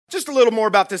Just a little more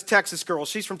about this Texas girl.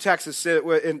 She's from Texas,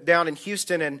 down in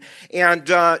Houston,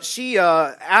 and she,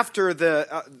 after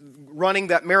the running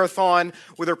that marathon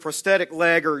with her prosthetic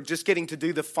leg, or just getting to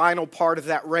do the final part of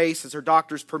that race, as her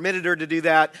doctors permitted her to do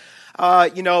that.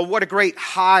 What a great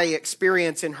high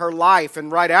experience in her life.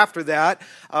 And right after that,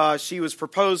 she was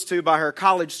proposed to by her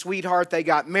college sweetheart. They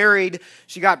got married.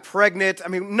 She got pregnant. I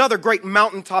mean, another great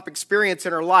mountaintop experience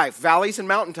in her life, valleys and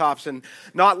mountaintops. And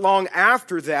not long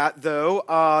after that,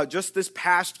 though, just this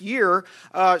past year,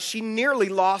 she nearly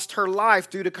lost her life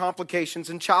due to complications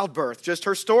in childbirth. Just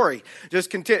her story.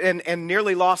 And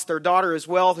nearly lost their daughter as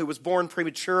well, who was born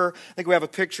premature. I think we have a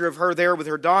picture of her there with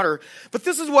her daughter. But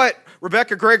this is what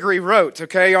Rebecca Gregory wrote,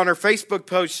 okay, on her Facebook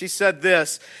post. She said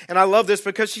this, and I love this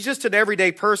because she's just an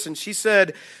everyday person. She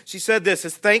said this: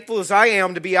 as thankful as I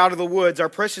am to be out of the woods, our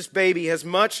precious baby has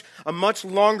a much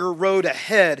longer road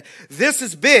ahead. This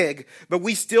is big, but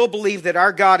we still believe that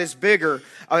our God is bigger,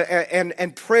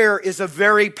 and prayer is a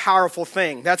very powerful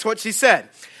thing. That's what she said.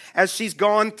 As she's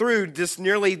gone through this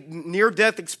nearly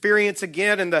near-death experience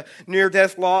again, and the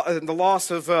near-death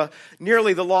loss of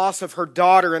her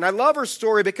daughter. And I love her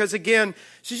story because, again,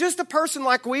 she's just a person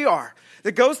like we are,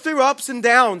 that goes through ups and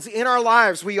downs in our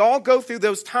lives. We all go through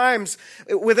those times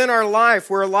within our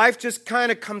life where life just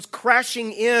kind of comes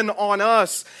crashing in on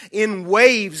us in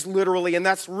waves, literally. And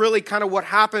that's really kind of what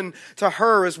happened to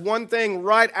her, is one thing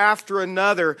right after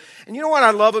another. And you know what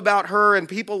I love about her and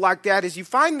people like that is you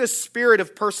find this spirit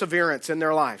of perseverance in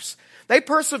their lives. They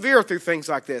persevere through things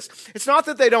like this. It's not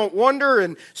that they don't wonder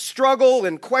and struggle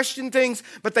and question things,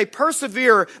 but they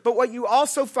persevere. But what you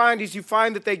also find is you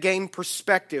find that they gain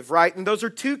perspective, right? And those are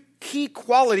two key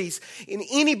qualities in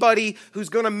anybody who's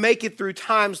going to make it through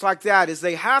times like that, is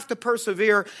they have to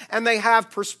persevere and they have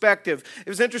perspective. It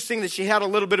was interesting that she had a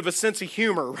little bit of a sense of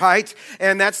humor, right?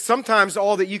 And that's sometimes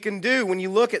all that you can do when you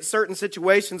look at certain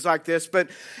situations like this. But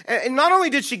and not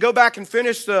only did she go back and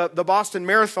finish the Boston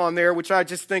Marathon there, which I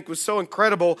just think was so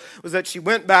incredible, was that she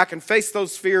went back and faced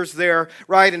those fears there,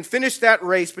 right, and finished that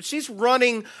race. But she's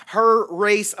running her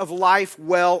race of life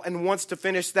well and wants to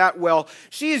finish that well.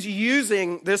 She is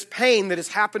using this pain that has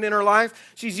happened in her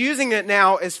life. She's using it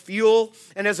now as fuel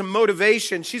and as a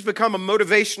motivation. She's become a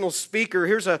motivational speaker.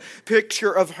 Here's a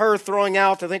picture of her throwing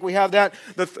out, I think we have that,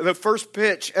 the first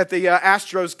pitch at the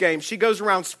Astros game. She goes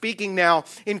around speaking now,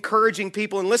 encouraging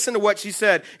people. And listen to what she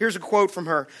said. Here's a quote from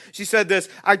her. She said this: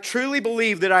 "I truly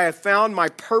believe that I have found my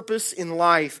purpose in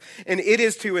life, and it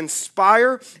is to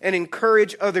inspire and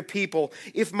encourage other people.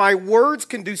 If my words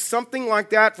can do something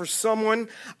like that for someone,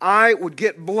 I would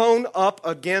get blown up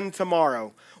again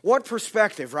tomorrow." What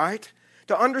perspective, right?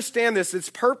 To understand this, it's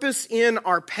purpose in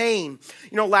our pain.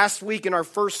 You know, last week in our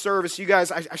first service, you guys,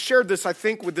 I shared this, I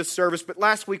think, with this service, but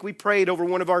last week we prayed over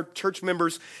one of our church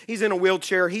members. He's in a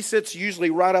wheelchair. He sits usually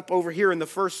right up over here in the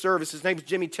first service. His name's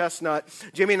Jimmy Chestnut.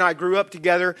 Jimmy and I grew up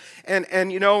together, and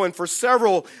for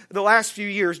the last few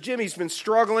years, Jimmy's been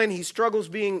struggling. He struggles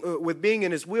with being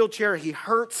in his wheelchair. He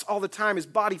hurts all the time. His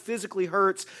body physically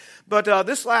hurts. But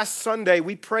this last Sunday,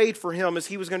 we prayed for him as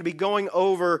he was going to be going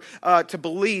over to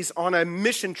Belize on a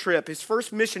mission trip, his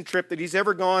first mission trip that he's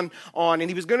ever gone on. And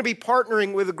he was going to be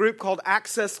partnering with a group called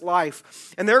Access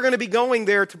Life. And they're going to be going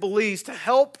there to Belize to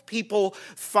help people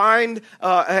find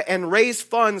and raise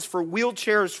funds for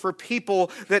wheelchairs for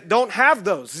people that don't have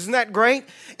those. Isn't that great?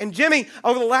 And Jimmy,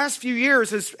 over the last few years,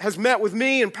 has met with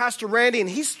me and Pastor Randy, and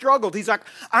he struggled. He's like,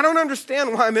 I don't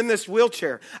understand why I'm in this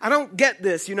wheelchair. I don't get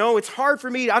this, it's hard for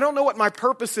me. I don't know what my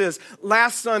purpose is.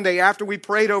 Last Sunday, after we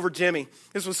prayed over Jimmy,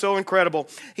 this was so incredible.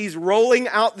 He's rolling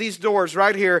out these doors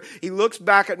right here. He looks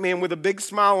back at me, and with a big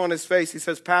smile on his face, he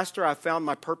says, "Pastor, I found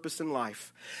my purpose in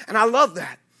life." And I love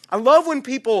that. I love when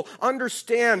people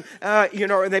understand,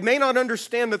 they may not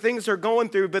understand the things they're going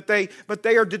through, but they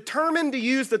are determined to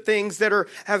use the things that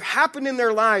have happened in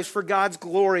their lives for God's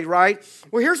glory, right?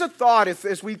 Well, here's a thought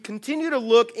as we continue to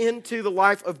look into the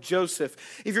life of Joseph.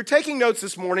 If you're taking notes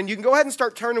this morning, you can go ahead and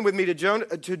start turning with me to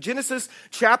Genesis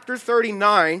chapter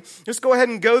 39. Just go ahead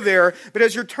and go there. But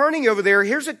as you're turning over there,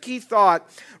 here's a key thought,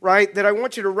 right, that I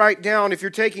want you to write down. If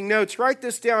you're taking notes, write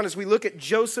this down as we look at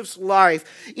Joseph's life.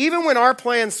 Even when our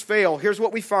plans fail, here's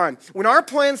what we find. When our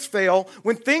plans fail,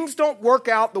 when things don't work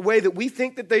out the way that we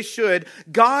think that they should,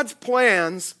 God's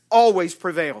plans always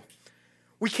prevail.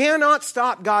 We cannot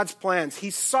stop God's plans.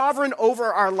 He's sovereign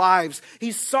over our lives.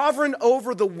 He's sovereign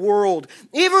over the world.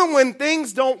 Even when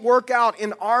things don't work out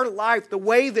in our life the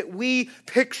way that we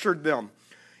pictured them,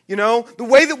 the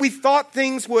way that we thought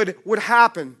things would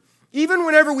happen. Even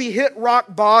whenever we hit rock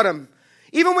bottom,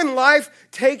 even when life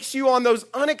takes you on those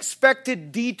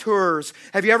unexpected detours.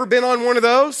 Have you ever been on one of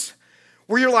those?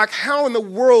 where you're like, how in the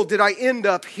world did I end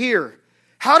up here?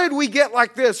 How did we get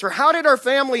like this? Or how did our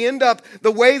family end up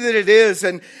the way that it is?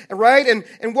 And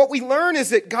what we learn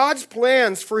is that God's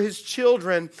plans for his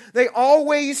children, they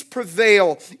always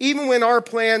prevail, even when our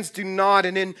plans do not.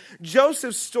 And in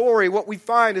Joseph's story, what we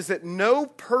find is that no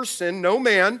person, no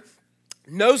man,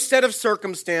 no set of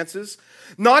circumstances,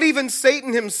 not even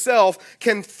Satan himself,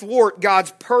 can thwart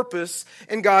God's purpose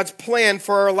and God's plan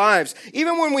for our lives.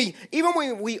 Even when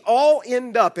we all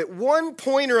end up at one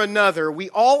point or another, we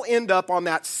all end up on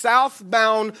that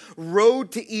southbound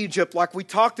road to Egypt, like we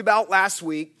talked about last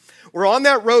week. We're on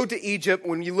that road to Egypt.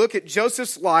 When you look at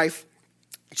Joseph's life,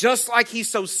 just like he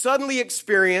so suddenly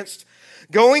experienced,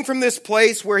 going from this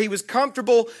place where he was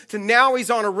comfortable to now he's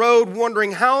on a road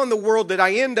wondering, how in the world did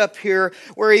I end up here?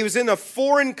 Where he was in a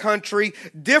foreign country,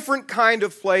 different kind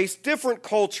of place, different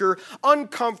culture,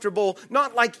 uncomfortable,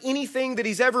 not like anything that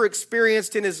he's ever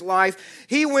experienced in his life.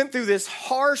 He went through this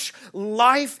harsh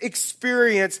life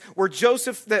experience where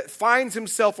Joseph that finds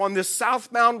himself on this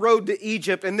southbound road to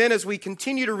Egypt. And then as we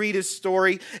continue to read his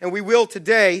story, and we will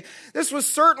today, this was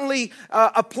certainly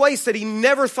a place that he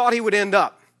never thought he would end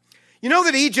up. You know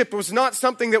that Egypt was not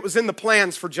something that was in the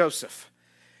plans for Joseph.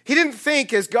 He didn't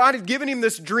think, as God had given him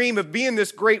this dream of being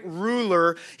this great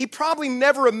ruler, he probably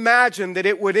never imagined that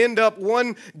it would end up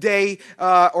one day,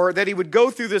 or that he would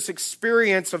go through this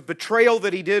experience of betrayal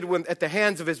that he did at the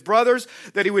hands of his brothers,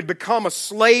 that he would become a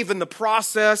slave in the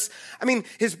process. I mean,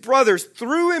 his brothers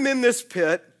threw him in this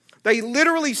pit. They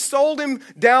literally sold him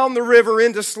down the river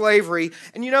into slavery.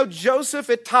 And you know, Joseph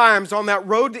at times on that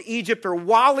road to Egypt, or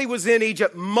while he was in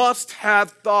Egypt, must have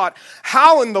thought,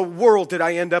 how in the world did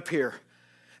I end up here?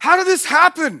 How did this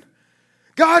happen?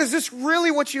 God, is this really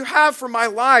what you have for my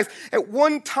life? At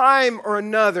one time or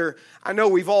another, I know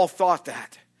we've all thought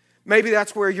that. Maybe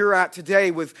that's where you're at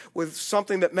today with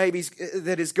something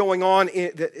that is going on,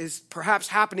 that is perhaps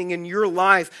happening in your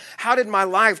life. How did my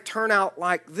life turn out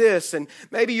like this? And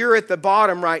maybe you're at the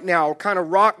bottom right now, kind of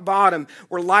rock bottom,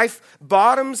 where life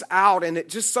bottoms out and it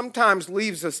just sometimes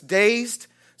leaves us dazed.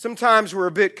 Sometimes we're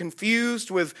a bit confused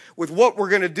with what we're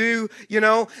going to do, you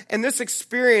know. And this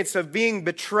experience of being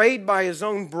betrayed by his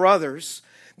own brothers,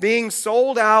 being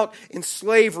sold out in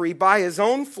slavery by his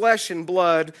own flesh and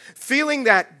blood, feeling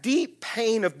that deep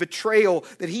pain of betrayal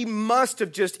that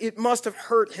it must have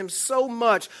hurt him so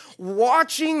much,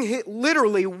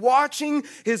 literally watching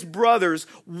his brothers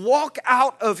walk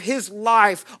out of his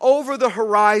life over the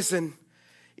horizon.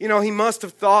 You know, he must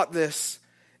have thought this,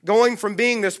 going from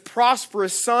being this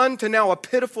prosperous son to now a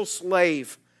pitiful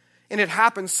slave. And it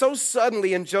happened so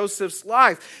suddenly in Joseph's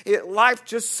life. Life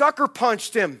just sucker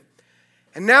punched him.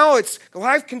 And now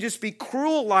life can just be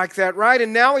cruel like that, right?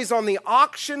 And now he's on the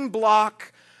auction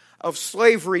block of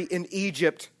slavery in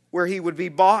Egypt, where he would be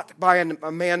bought by a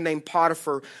man named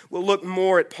Potiphar. We'll look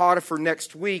more at Potiphar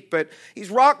next week, but he's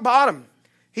rock bottom.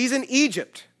 He's in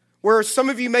Egypt, where some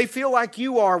of you may feel like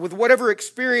you are with whatever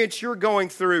experience you're going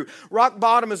through. Rock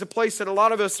bottom is a place that a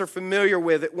lot of us are familiar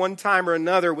with at one time or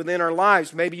another within our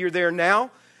lives. Maybe you're there now.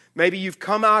 Maybe you've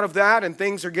come out of that and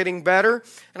things are getting better.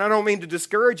 And I don't mean to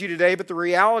discourage you today, but the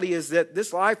reality is that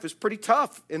this life is pretty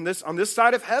tough on this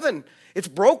side of heaven. It's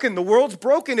broken. The world's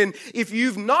broken. And if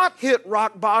you've not hit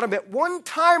rock bottom at one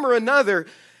time or another,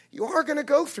 you are going to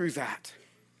go through that.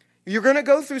 You're going to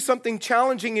go through something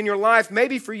challenging in your life.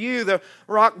 Maybe for you, the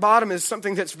rock bottom is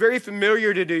something that's very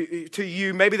familiar to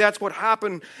you. Maybe that's what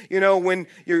happened, you know, when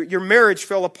your marriage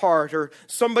fell apart, or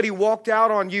somebody walked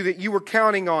out on you that you were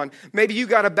counting on. Maybe you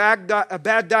got a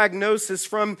bad diagnosis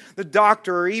from the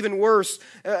doctor, or even worse,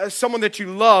 someone that you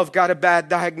love got a bad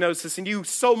diagnosis, and you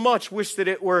so much wish that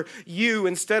it were you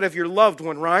instead of your loved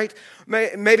one, right?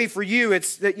 Maybe for you,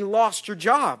 it's that you lost your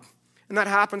job, and that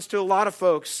happens to a lot of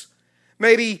folks.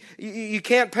 Maybe you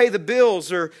can't pay the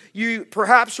bills, or you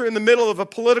perhaps are in the middle of a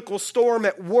political storm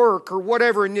at work or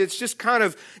whatever, and it's just kind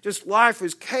of life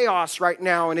is chaos right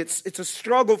now, and it's a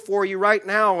struggle for you right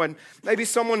now, and maybe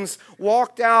someone's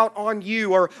walked out on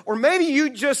you, or maybe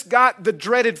you just got the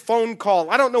dreaded phone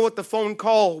call. I don't know what the phone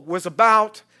call was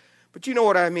about, but you know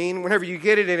what I mean. Whenever you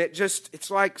get it, and it's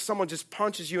like someone just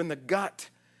punches you in the gut,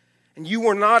 and you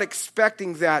were not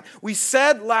expecting that. We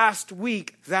said last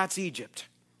week, that's Egypt.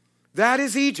 That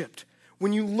is Egypt.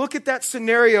 When you look at that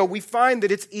scenario, we find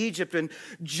that it's Egypt. And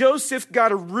Joseph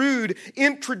got a rude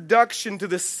introduction to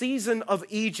the season of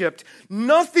Egypt.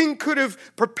 Nothing could have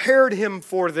prepared him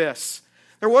for this.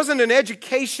 There wasn't an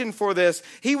education for this.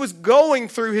 He was going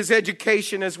through his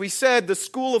education, as we said, the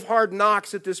school of hard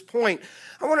knocks at this point.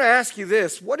 I want to ask you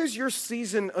this. What has your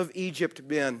season of Egypt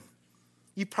been?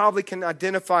 You probably can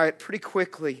identify it pretty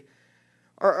quickly.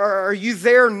 Are you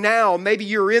there now? Maybe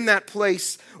you're in that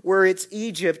place where it's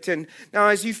Egypt. And now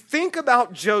as you think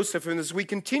about Joseph, and as we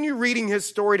continue reading his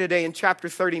story today in chapter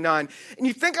 39, and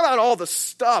you think about all the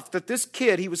stuff that this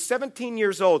kid, he was 17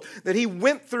 years old, that he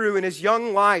went through in his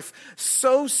young life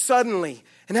so suddenly,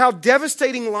 and how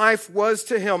devastating life was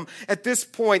to him at this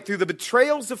point through the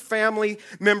betrayals of family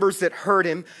members that hurt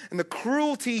him and the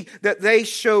cruelty that they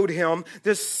showed him,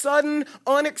 this sudden,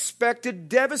 unexpected,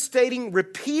 devastating,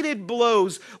 repeated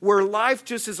blows where life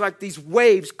just is like these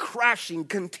waves crashing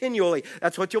continually.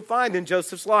 That's what you'll find in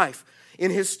Joseph's life,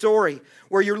 in his story,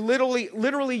 where you're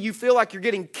literally you feel like you're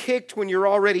getting kicked when you're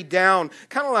already down.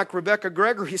 Kind of like Rebecca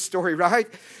Gregory's story, right?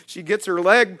 She gets her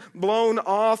leg blown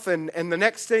off and the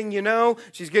next thing you know,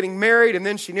 she's getting married and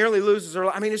then she nearly loses her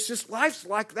life. I mean, it's just life's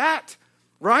like that,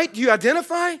 right? Do you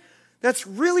identify? That's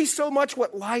really so much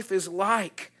what life is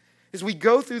like as we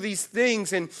go through these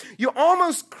things, and you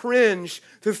almost cringe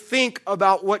to think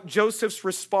about what Joseph's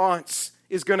response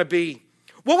is going to be.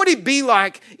 What would he be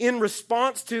like in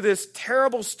response to this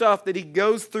terrible stuff that he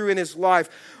goes through in his life?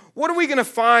 What are we going to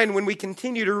find when we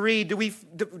continue to read? Do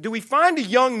we find a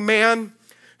young man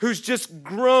who's just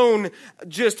grown,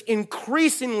 just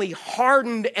increasingly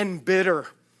hardened and bitter?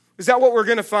 Is that what we're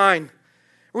going to find?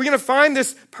 Are we going to find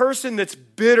this person that's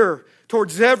bitter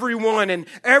towards everyone and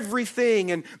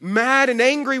everything and mad and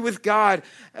angry with God?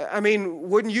 I mean,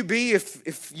 wouldn't you be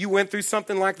if you went through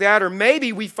something like that? Or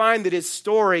maybe we find that his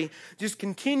story just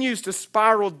continues to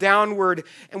spiral downward,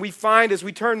 and we find as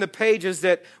we turn the pages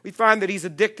that we find that he's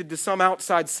addicted to some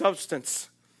outside substance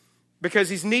because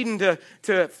he's needing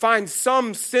to find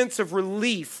some sense of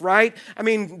relief, right? I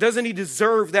mean, doesn't he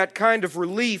deserve that kind of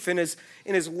relief in his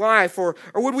life? Or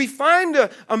would we find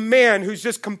a man who's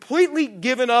just completely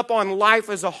given up on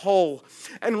life as a whole?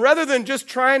 And rather than just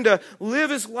trying to live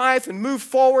his life and move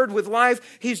forward with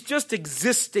life, he's just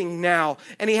existing now.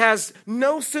 And he has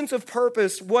no sense of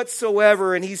purpose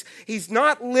whatsoever. And he's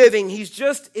not living, he's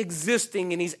just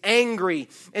existing. And he's angry.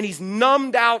 And he's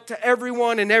numbed out to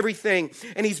everyone and everything.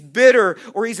 And he's bitter,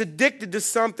 or he's addicted to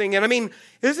something. And I mean,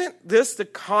 isn't this the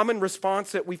common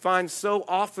response that we find so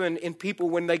often in people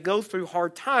when they go through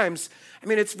hard times? I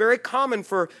mean, it's very common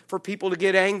for people to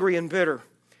get angry and bitter.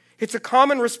 It's a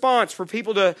common response for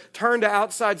people to turn to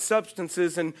outside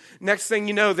substances, and next thing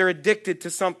you know, they're addicted to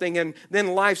something, and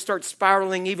then life starts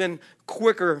spiraling even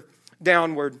quicker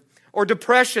downward. Or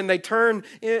depression, they turn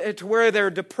to where they're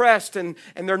depressed and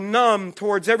they're numb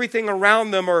towards everything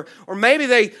around them. Or maybe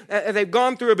they've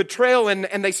gone through a betrayal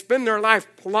and they spend their life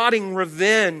plotting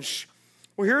revenge.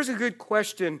 Well, here's a good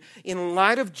question in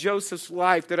light of Joseph's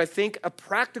life that I think a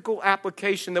practical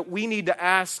application that we need to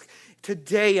ask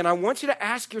today. And I want you to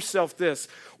ask yourself this: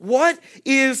 what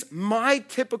is my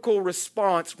typical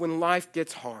response when life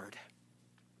gets hard?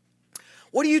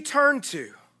 What do you turn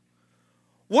to?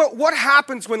 What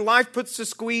happens when life puts the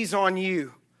squeeze on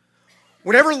you?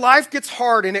 Whenever life gets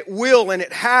hard, and it will, and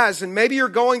it has, and maybe you're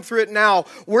going through it now,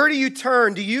 where do you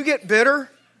turn? Do you get bitter?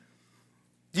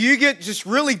 Do you get just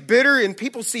really bitter and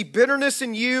people see bitterness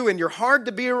in you and you're hard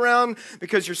to be around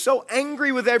because you're so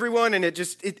angry with everyone and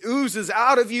it oozes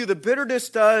out of you, the bitterness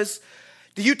does?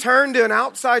 Do you turn to an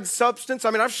outside substance?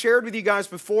 I mean, I've shared with you guys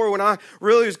before when I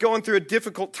really was going through a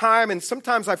difficult time, and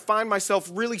sometimes I find myself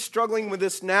really struggling with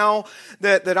this now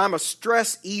that I'm a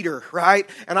stress eater, right?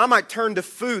 And I might turn to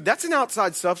food. That's an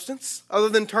outside substance other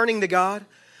than turning to God.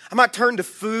 I might turn to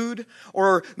food,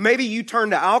 or maybe you turn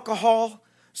to alcohol.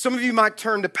 Some of you might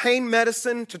turn to pain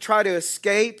medicine to try to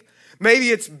escape.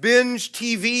 Maybe it's binge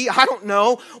TV. I don't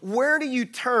know. Where do you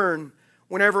turn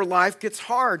whenever life gets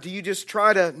hard? Do you just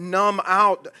try to numb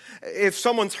out? If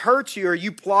someone's hurt you, are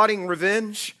you plotting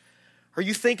revenge? Are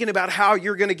you thinking about how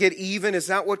you're going to get even? Is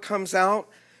that what comes out?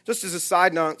 Just as a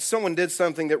side note, someone did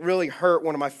something that really hurt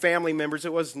one of my family members.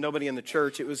 It was nobody in the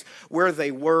church. It was where they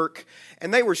work.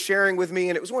 And they were sharing with me,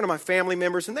 and it was one of my family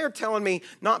members. And they were telling me,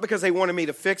 not because they wanted me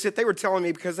to fix it. They were telling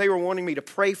me because they were wanting me to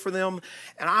pray for them.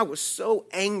 And I was so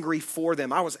angry for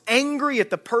them. I was angry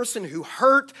at the person who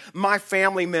hurt my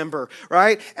family member,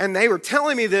 right? And they were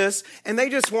telling me this, and they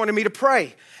just wanted me to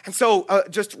pray. And so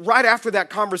just right after that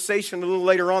conversation, a little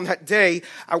later on that day,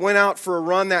 I went out for a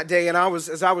run that day. And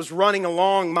as I was running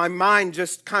along, my mind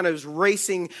just kind of was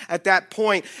racing at that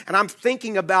point. And I'm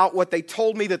thinking about what they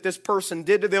told me that this person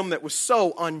did to them that was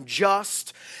so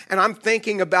unjust. And I'm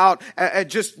thinking about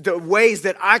just the ways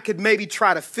that I could maybe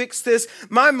try to fix this.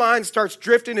 My mind starts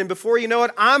drifting. And before you know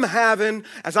it,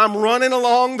 as I'm running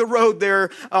along the road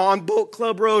there on Boat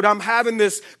Club Road, I'm having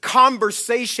this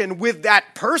conversation with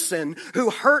that person who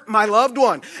hurt my loved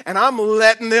one. And I'm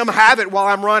letting them have it while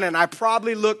I'm running. I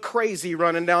probably look crazy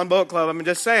running down Boat Club. I'm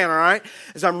just saying, all right?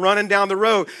 as I'm running down the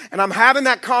road. And I'm having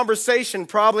that conversation,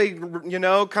 probably,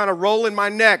 kind of rolling my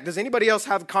neck. Does anybody else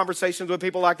have conversations with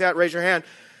people like that? Raise your hand.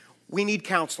 We need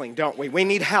counseling, don't we? We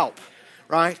need help,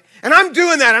 right? And I'm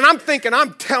doing that, and I'm thinking,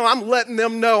 I'm letting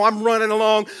them know, I'm running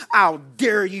along. How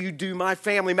dare you do my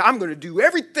family? I'm going to do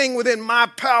everything within my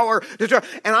power to try.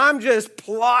 And I'm just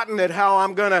plotting at how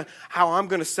I'm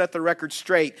going to set the record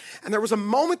straight. And there was a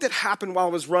moment that happened while I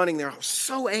was running there. I was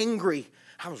so angry.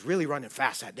 I was really running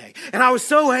fast that day, and I was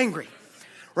so angry,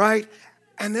 right?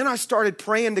 And then I started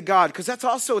praying to God, because that's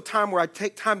also a time where I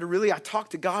take time to I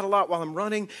talk to God a lot while I'm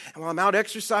running and while I'm out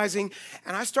exercising.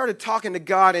 And I started talking to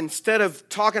God instead of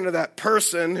talking to that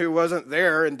person who wasn't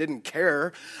there and didn't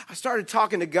care. I started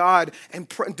talking to God and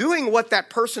doing what that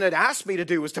person had asked me to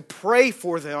do, was to pray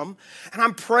for them. And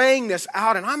I'm praying this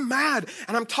out, and I'm mad.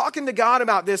 And I'm talking to God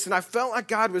about this, and I felt like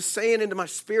God was saying into my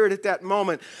spirit at that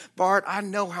moment, Bart, I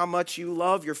know how much you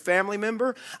love your family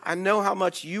member. I know how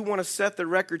much you want to set the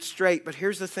record straight, but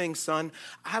here's the thing, son.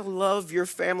 I love your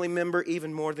family member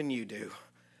even more than you do.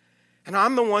 And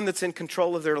I'm the one that's in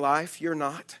control of their life. You're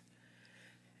not.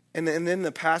 And then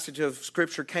the passage of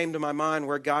Scripture came to my mind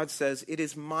where God says, it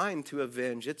is mine to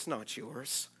avenge. It's not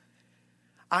yours.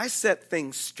 I set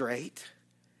things straight.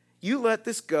 You let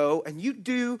this go, and you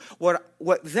do what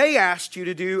they asked you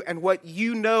to do and what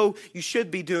you know you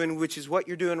should be doing, which is what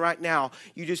you're doing right now.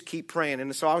 You just keep praying.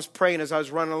 And so I was praying as I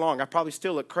was running along. I probably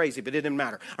still look crazy, but it didn't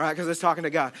matter, all right, because I was talking to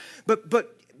God. But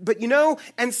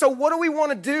and so what do we want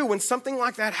to do when something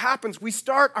like that happens?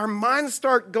 Our minds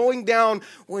start going down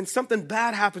when something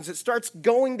bad happens. It starts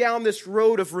going down this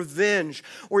road of revenge,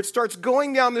 or it starts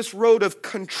going down this road of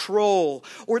control,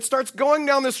 or it starts going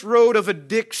down this road of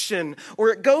addiction, or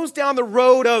it goes down the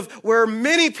road of where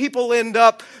many people end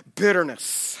up,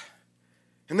 bitterness.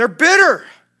 And they're bitter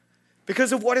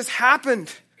because of what has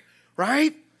happened,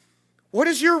 right? What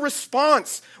is your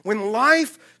response when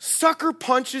life sucker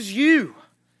punches you?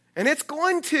 And it's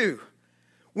going to.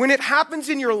 When it happens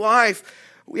in your life,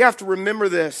 we have to remember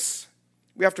this.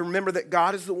 We have to remember that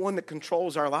God is the one that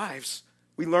controls our lives.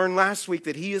 We learned last week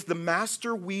that He is the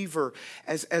master weaver,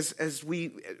 as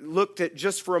we looked at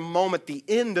just for a moment the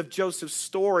end of Joseph's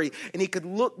story. And he could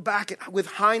look back with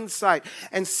hindsight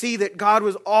and see that God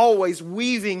was always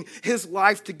weaving his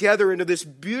life together into this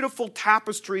beautiful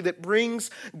tapestry that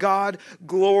brings God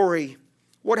glory.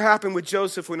 What happened with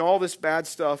Joseph when all this bad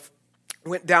stuff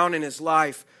went down in his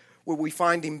life, where we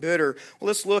find him bitter? Well,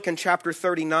 let's look in chapter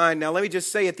 39. Now, let me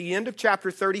just say, at the end of chapter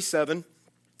 37,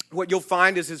 what you'll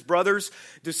find is his brothers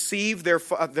deceive their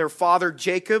father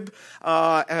Jacob.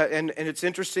 And it's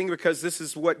interesting because this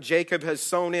is what Jacob has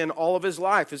sown in all of his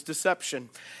life, is deception.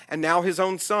 And now his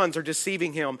own sons are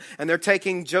deceiving him. And they're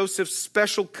taking Joseph's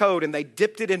special coat and they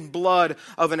dipped it in blood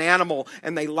of an animal.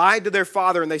 And they lied to their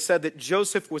father and they said that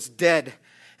Joseph was dead.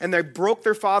 And they broke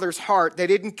their father's heart. They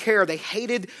didn't care. They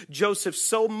hated Joseph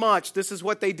so much. This is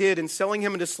what they did in selling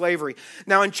him into slavery.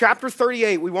 Now in chapter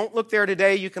 38, we won't look there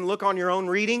today. You can look on your own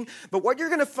reading. But what you're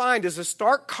going to find is a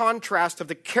stark contrast of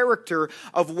the character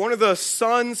of one of the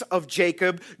sons of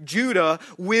Jacob, Judah,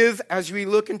 with, as we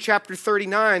look in chapter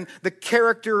 39, the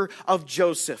character of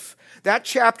Joseph. That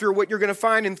chapter, what you're going to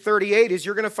find in 38 is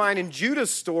you're going to find in Judah's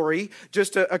story,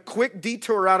 just a quick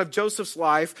detour out of Joseph's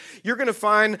life, you're going to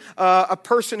find a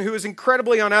person who is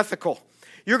incredibly unethical.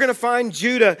 You're going to find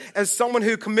Judah as someone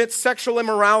who commits sexual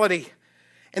immorality.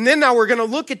 And then now we're going to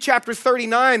look at chapter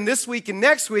 39 this week and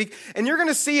next week, and you're going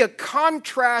to see a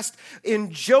contrast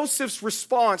in Joseph's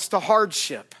response to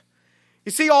hardship.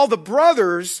 You see, all the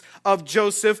brothers of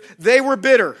Joseph, they were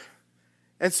bitter.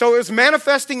 And so it was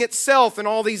manifesting itself in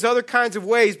all these other kinds of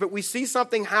ways, but we see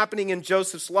something happening in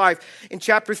Joseph's life. In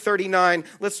chapter 39,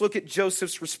 let's look at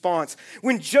Joseph's response.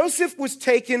 When Joseph was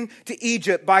taken to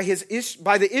Egypt by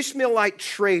the Ishmaelite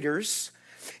traders,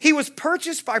 he was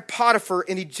purchased by Potiphar,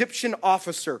 an Egyptian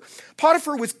officer.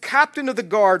 Potiphar was captain of the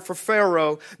guard for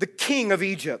Pharaoh, the king of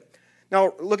Egypt.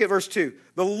 Now look at verse 2.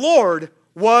 The Lord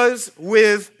was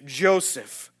with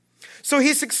Joseph. So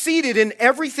he succeeded in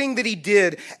everything that he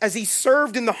did as he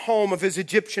served in the home of his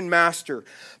Egyptian master.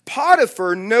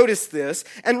 Potiphar noticed this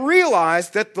and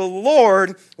realized that the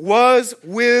Lord was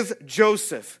with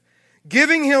Joseph,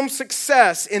 giving him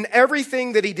success in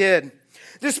everything that he did.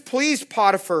 This pleased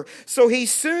Potiphar, so he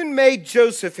soon made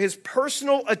Joseph his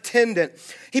personal attendant.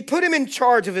 He put him in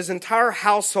charge of his entire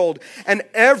household and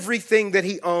everything that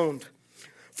he owned.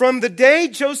 From the day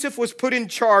Joseph was put in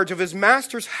charge of his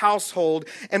master's household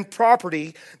and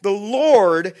property, the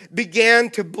Lord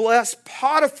began to bless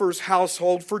Potiphar's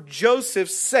household for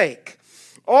Joseph's sake.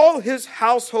 All his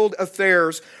household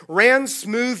affairs ran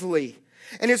smoothly,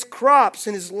 and his crops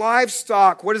and his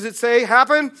livestock, what does it say,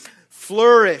 happened?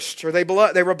 flourished, or they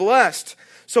were blessed.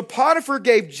 So Potiphar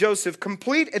gave Joseph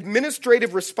complete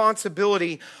administrative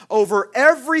responsibility over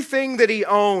everything that he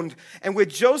owned. And with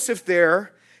Joseph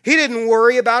there, he didn't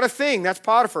worry about a thing. That's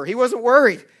Potiphar. He wasn't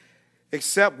worried.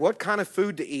 Except what kind of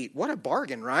food to eat. What a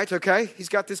bargain, right? Okay, he's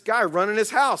got this guy running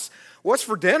his house. What's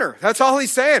for dinner? That's all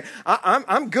he's saying.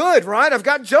 I'm good, right? I've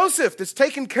got Joseph that's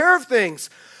taking care of things.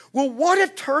 Well, what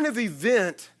a turn of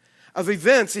events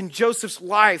in Joseph's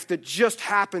life that just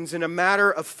happens in a matter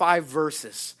of 5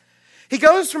 verses. He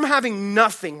goes from having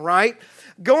nothing, right?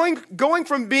 Going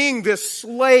from being this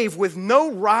slave with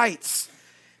no rights,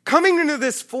 coming into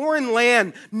this foreign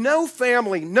land, no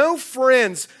family, no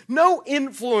friends, no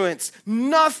influence,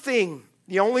 nothing.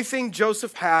 The only thing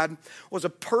Joseph had was a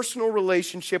personal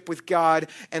relationship with God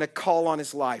and a call on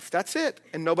his life. That's it.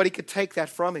 And nobody could take that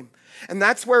from him. And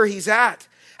that's where he's at.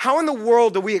 How in the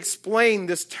world do we explain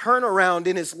this turnaround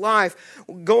in his life,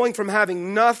 going from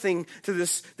having nothing to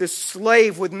this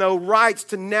slave with no rights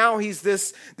to now he's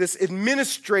this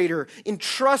administrator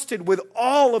entrusted with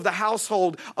all of the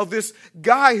household of this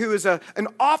guy who is an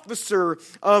officer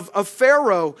of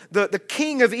Pharaoh, the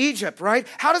king of Egypt, right?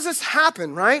 How does this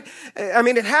happen, right? I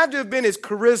mean, it had to have been his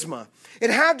charisma.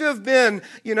 It had to have been,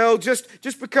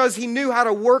 just because he knew how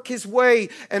to work his way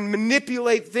and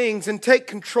manipulate things and take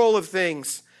control of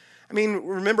things. I mean,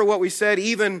 remember what we said,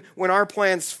 even when our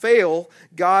plans fail,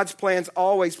 God's plans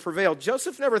always prevail.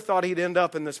 Joseph never thought he'd end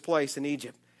up in this place in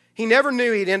Egypt. He never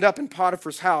knew he'd end up in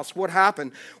Potiphar's house. What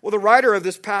happened? Well, the writer of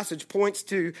this passage points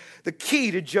to the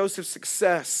key to Joseph's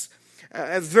success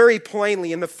very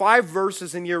plainly. In the 5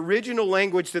 verses in the original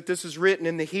language that this is written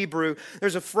in the Hebrew,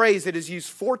 there's a phrase that is used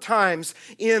 4 times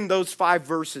in those 5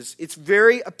 verses. It's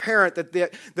very apparent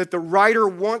that the writer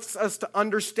wants us to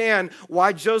understand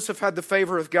why Joseph had the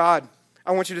favor of God.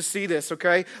 I want you to see this,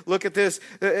 okay? Look at this.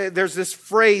 There's this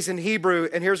phrase in Hebrew,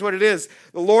 and here's what it is.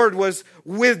 The Lord was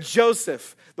with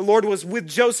Joseph. The Lord was with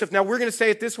Joseph. Now, we're going to say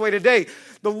it this way today.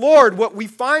 The Lord, what we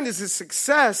find is his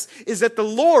success is that the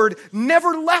Lord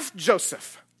never left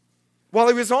Joseph. While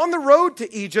he was on the road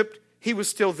to Egypt, he was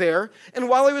still there. And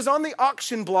while he was on the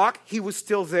auction block, he was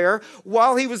still there.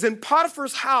 While he was in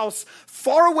Potiphar's house,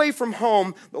 far away from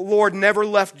home, the Lord never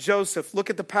left Joseph. Look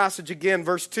at the passage again,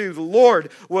 verse 2. The Lord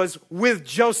was with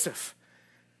Joseph.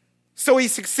 So he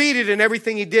succeeded in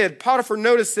everything he did. Potiphar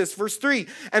noticed this, verse 3,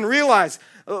 and realized,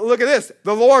 look at this,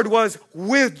 the Lord was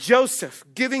with Joseph,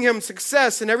 giving him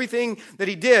success in everything that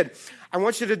he did. I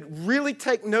want you to really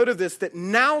take note of this, that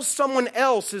now someone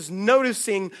else is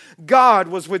noticing God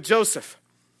was with Joseph.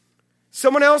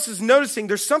 Someone else is noticing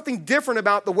there's something different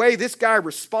about the way this guy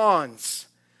responds.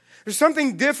 There's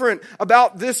something different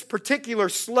about this particular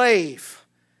slave.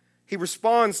 He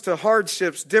responds to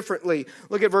hardships differently.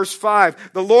 Look at verse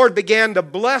 5. The Lord began to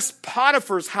bless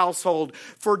Potiphar's household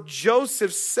for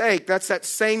Joseph's sake. That's that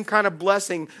same kind of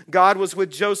blessing. God was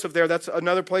with Joseph there. That's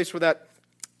another place where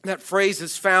that phrase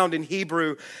is found in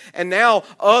Hebrew. And now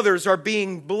others are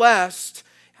being blessed.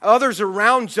 Others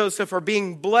around Joseph are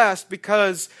being blessed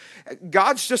because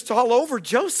God's just all over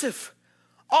Joseph.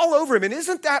 All over him. And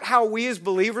isn't that how we as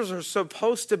believers are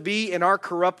supposed to be in our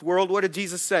corrupt world? What did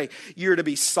Jesus say? You're to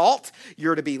be salt.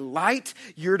 You're to be light.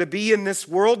 You're to be in this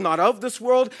world, not of this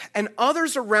world. And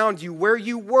others around you, where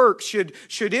you work, should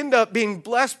end up being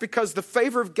blessed because the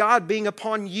favor of God being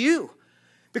upon you.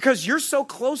 Because you're so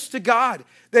close to God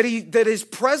that his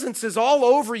presence is all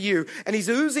over you and he's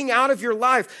oozing out of your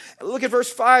life. Look at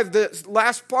verse 5, the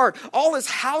last part. All his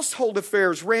household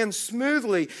affairs ran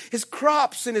smoothly. His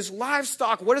crops and his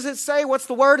livestock, what does it say? What's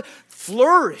the word?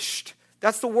 Flourished.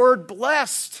 That's the word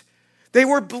blessed. They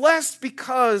were blessed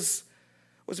because,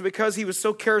 was it because he was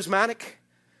so charismatic?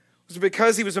 Was it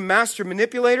because he was a master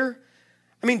manipulator?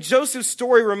 I mean, Joseph's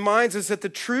story reminds us that the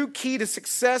true key to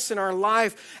success in our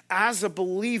life as a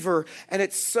believer, and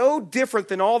it's so different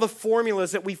than all the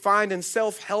formulas that we find in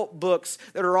self-help books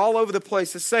that are all over the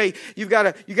place to say you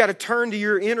got to turn to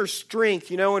your inner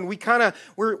strength, and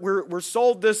we're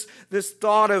sold this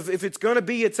thought of if it's going to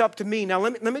be, it's up to me. Now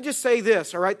let me just say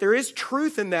this, all right? There is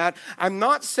truth in that. I'm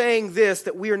not saying this,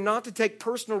 that we are not to take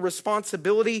personal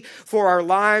responsibility for our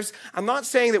lives. I'm not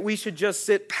saying that we should just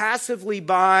sit passively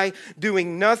by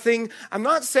doing nothing. I'm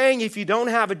not saying if you don't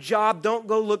have a job, don't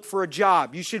go look for a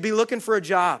job. You should be looking for a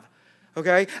job.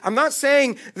 Okay? I'm not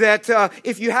saying that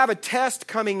if you have a test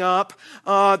coming up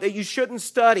that you shouldn't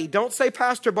study. Don't say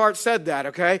Pastor Bart said that,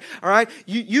 okay? All right?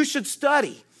 You should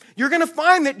study. You're going to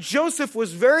find that Joseph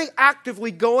was very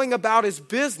actively going about his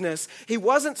business. He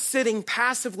wasn't sitting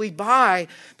passively by,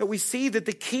 but we see that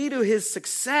the key to his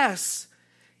success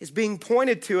is being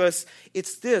pointed to us.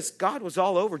 It's this: God was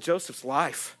all over Joseph's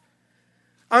life.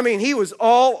 I mean, he was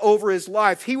all over his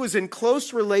life. He was in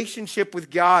close relationship with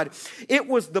God. It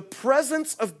was the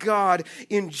presence of God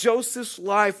in Joseph's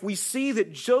life. We see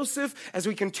that Joseph, as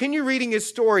we continue reading his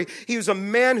story, he was a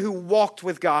man who walked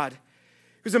with God.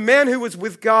 He was a man who was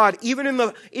with God. Even in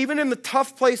the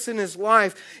tough place in his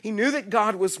life, he knew that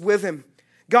God was with him.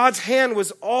 God's hand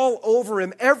was all over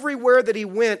him everywhere that he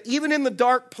went, even in the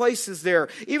dark places there,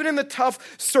 even in the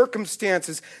tough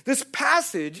circumstances. This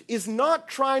passage is not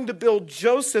trying to build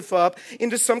Joseph up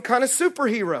into some kind of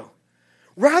superhero.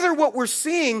 Rather, what we're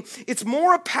seeing, it's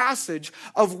more a passage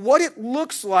of what it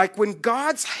looks like when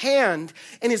God's hand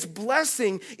and his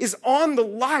blessing is on the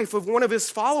life of one of his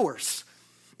followers.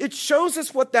 It shows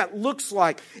us what that looks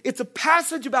like. It's a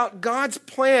passage about God's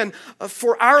plan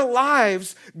for our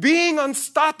lives being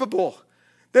unstoppable,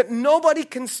 that nobody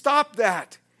can stop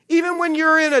that. Even when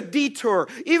you're in a detour,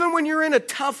 even when you're in a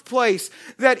tough place,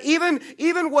 that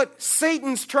even what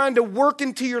Satan's trying to work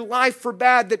into your life for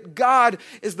bad, that God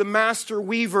is the master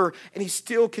weaver and he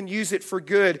still can use it for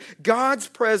good. God's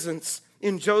presence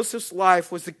in Joseph's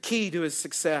life was the key to his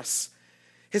success.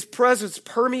 His presence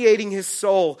permeating his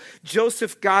soul.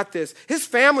 Joseph got this. His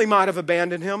family might have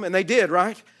abandoned him, and they did,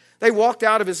 right? They walked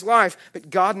out of his life, but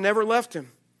God never left him.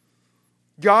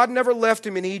 God never left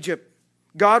him in Egypt.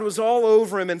 God was all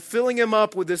over him and filling him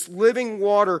up with this living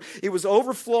water. It was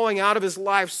overflowing out of his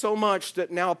life so much that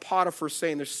now Potiphar's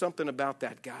saying, there's something about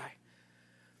that guy.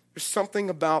 There's something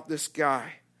about this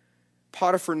guy.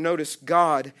 Potiphar noticed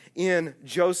God in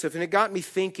Joseph, and it got me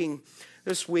thinking.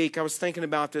 This week, I was thinking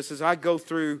about this as I go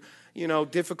through,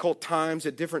 difficult times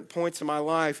at different points in my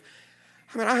life.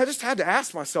 I mean, I just had to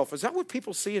ask myself, is that what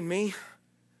people see in me?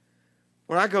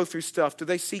 When I go through stuff, do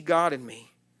they see God in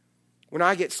me? When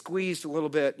I get squeezed a little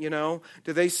bit, do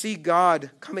they see God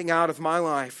coming out of my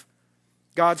life?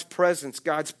 God's presence,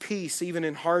 God's peace, even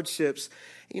in hardships.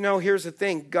 Here's the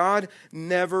thing. God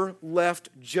never left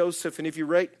Joseph. And if you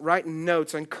write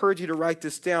notes, I encourage you to write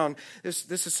this down.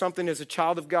 This is something as a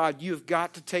child of God, you have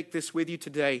got to take this with you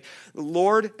today. The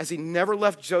Lord, as he never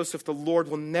left Joseph, the Lord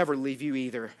will never leave you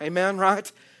either. Amen,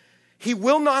 right? He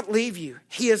will not leave you.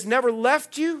 He has never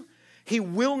left you. He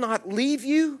will not leave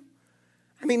you.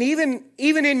 I mean,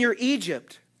 even in your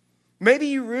Egypt, maybe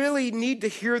you really need to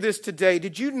hear this today.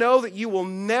 Did you know that you will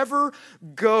never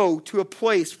go to a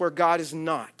place where God is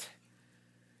not?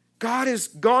 God has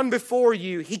gone before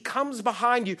you. He comes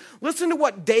behind you. Listen to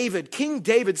what King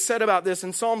David said about this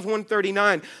in Psalms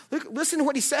 139. Listen to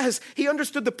what he says. He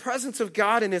understood the presence of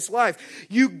God in his life.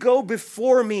 You go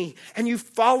before me and you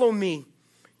follow me.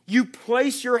 You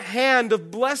place your hand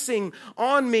of blessing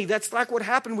on me. That's like what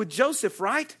happened with Joseph,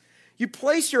 right? You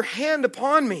place your hand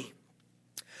upon me.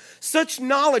 Such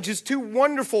knowledge is too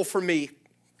wonderful for me.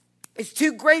 It's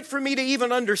too great for me to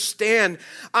even understand.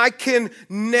 I can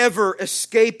never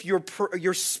escape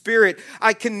your spirit.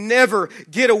 I can never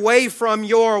get away from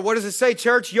your, what does it say,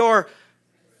 church? Your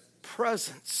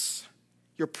presence.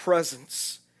 Your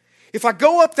presence. If I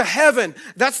go up to heaven,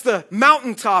 that's the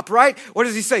mountaintop, right? What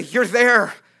does he say? You're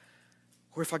there.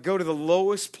 Or if I go to the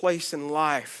lowest place in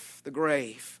life, the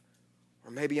grave,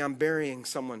 or maybe I'm burying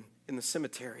someone in the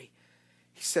cemetery,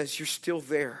 he says, you're still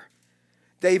there.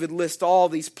 David lists all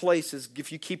these places.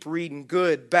 If you keep reading,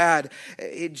 good, bad.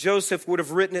 Joseph would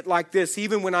have written it like this.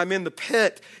 Even when I'm in the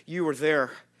pit, you were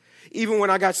there. Even when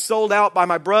I got sold out by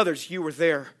my brothers, you were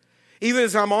there. Even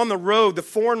as I'm on the road, the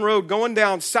foreign road, going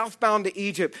down southbound to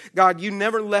Egypt, God, you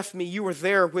never left me. You were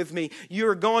there with me. You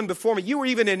were going before me. You were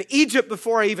even in Egypt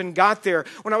before I even got there.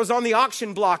 When I was on the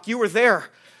auction block, you were there.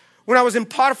 When I was in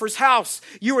Potiphar's house,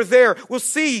 you were there. We'll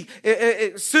see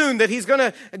soon that he's going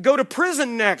to go to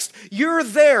prison next. You're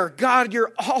there. God,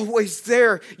 you're always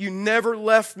there. You never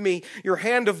left me. Your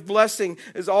hand of blessing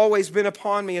has always been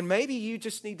upon me. And maybe you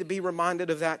just need to be reminded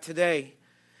of that today.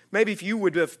 Maybe if you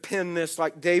would have penned this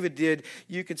like David did,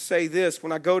 you could say this: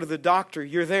 when I go to the doctor,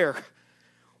 you're there.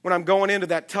 When I'm going into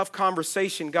that tough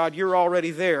conversation, God, you're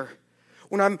already there.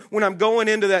 When I'm going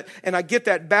into that and I get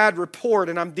that bad report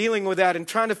and I'm dealing with that and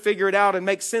trying to figure it out and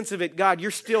make sense of it, God,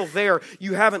 you're still there.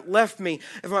 You haven't left me.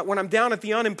 When I'm down at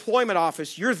the unemployment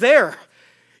office, you're there.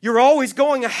 You're always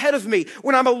going ahead of me.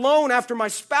 When I'm alone after my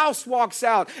spouse walks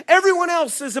out, everyone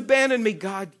else has abandoned me.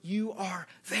 God, you are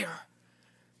there.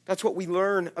 That's what we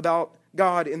learn about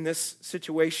God in this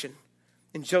situation.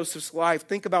 In Joseph's life,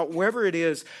 think about wherever it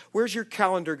is, where's your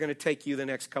calendar going to take you the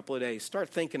next couple of days? Start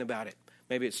thinking about it.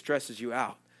 Maybe it stresses you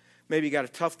out. Maybe you got a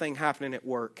tough thing happening at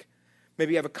work.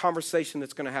 Maybe you have a conversation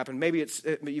that's going to happen. Maybe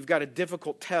you've got a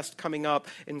difficult test coming up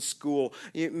in school.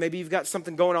 Maybe you've got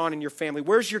something going on in your family.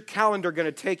 Where's your calendar going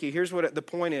to take you? Here's what the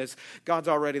point is. God's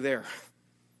already there.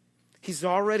 He's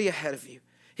already ahead of you.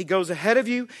 He goes ahead of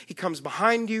you. He comes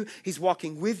behind you. He's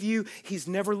walking with you. He's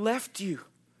never left you.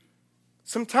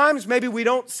 Sometimes maybe we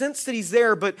don't sense that he's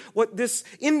there, but what this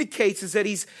indicates is that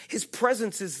his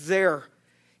presence is there.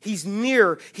 He's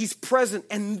near. He's present.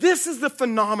 And this is the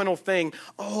phenomenal thing.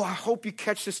 Oh, I hope you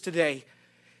catch this today.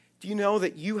 Do you know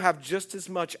that you have just as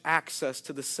much access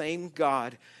to the same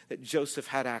God that Joseph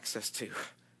had access to?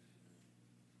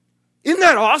 Isn't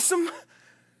that awesome?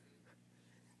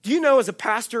 Do you know, as a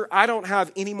pastor, I don't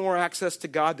have any more access to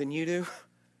God than you do?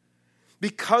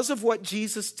 Because of what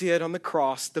Jesus did on the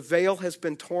cross, the veil has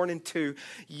been torn in two.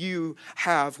 You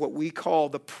have what we call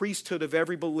the priesthood of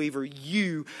every believer.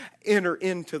 You enter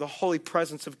into the holy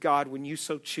presence of God when you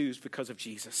so choose because of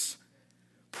Jesus.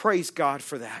 Praise God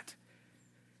for that.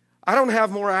 I don't have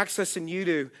more access than you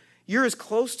do. You're as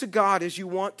close to God as you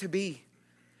want to be.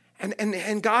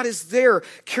 And God is there.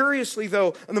 Curiously,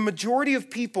 though, and the majority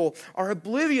of people are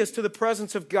oblivious to the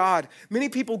presence of God. Many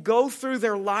people go through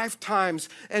their lifetimes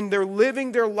and they're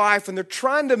living their life and they're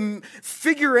trying to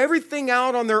figure everything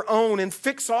out on their own and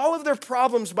fix all of their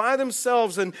problems by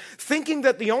themselves and thinking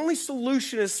that the only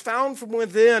solution is found from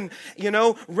within,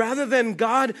 rather than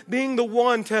God being the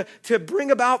one to bring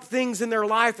about things in their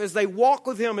life as they walk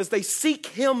with Him, as they seek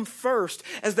Him first,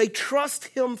 as they trust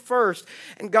Him first.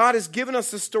 And God has given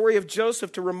us the story of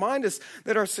Joseph to remind us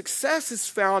that our success is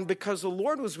found because the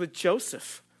Lord was with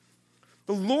Joseph.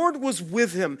 The Lord was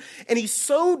with him, and He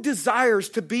so desires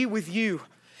to be with you.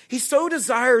 He so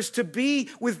desires to be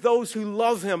with those who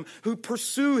love Him, who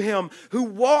pursue Him, who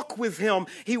walk with Him.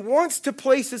 He wants to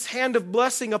place His hand of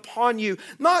blessing upon you,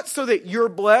 not so that you're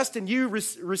blessed and you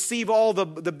receive all the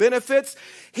benefits.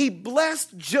 He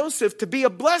blessed Joseph to be a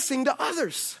blessing to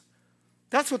others.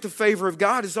 That's what the favor of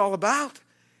God is all about.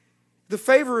 The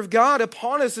favor of God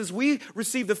upon us is we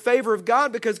receive the favor of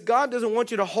God because God doesn't want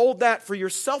you to hold that for your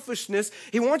selfishness.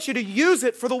 He wants you to use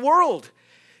it for the world.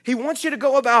 He wants you to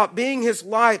go about being His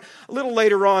light. A little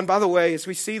later on, by the way, as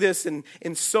we see this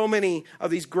in so many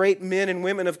of these great men and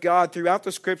women of God throughout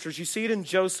the Scriptures, you see it in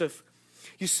Joseph.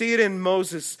 You see it in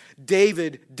Moses,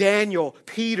 David, Daniel,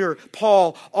 Peter,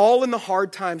 Paul, all in the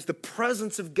hard times, the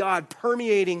presence of God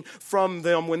permeating from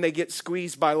them when they get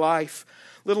squeezed by life.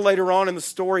 A little later on in the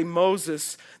story,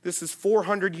 Moses, this is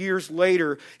 400 years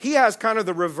later, he has kind of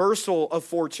the reversal of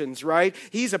fortunes, right?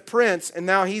 He's a prince, and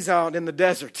now he's out in the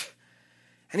desert.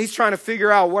 And he's trying to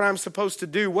figure out what I'm supposed to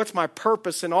do, what's my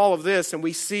purpose in all of this, and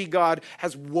we see God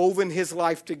has woven his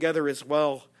life together as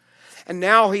well. And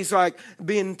now he's like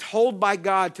being told by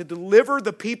God to deliver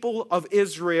the people of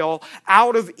Israel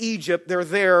out of Egypt. They're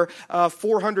there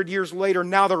 400 years later.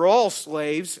 Now they're all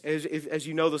slaves, as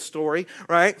you know the story,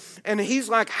 right? And he's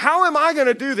like, how am I going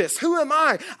to do this? Who am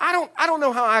I? I don't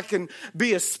know how I can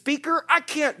be a speaker. I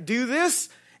can't do this.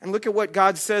 And look at what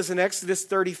God says in Exodus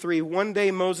 33. One day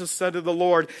Moses said to the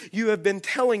Lord, you have been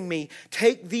telling me,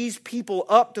 take these people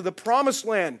up to the promised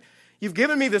land. You've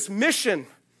given me this mission.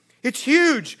 It's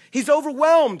huge. He's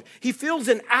overwhelmed. He feels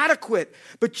inadequate.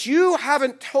 But you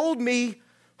haven't told me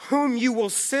whom you will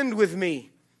send with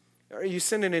me. Are you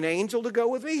sending an angel to go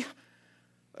with me?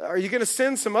 Are you going to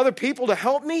send some other people to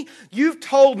help me? You've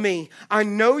told me, I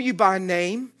know you by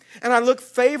name, and I look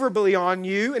favorably on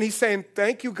you. And he's saying,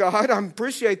 thank you, God. I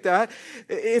appreciate that.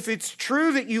 If it's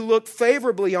true that you look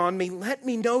favorably on me, let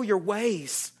me know your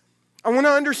ways. I want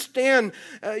to understand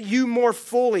you more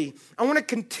fully. I want to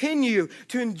continue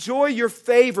to enjoy your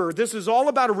favor. This is all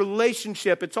about a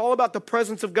relationship. It's all about the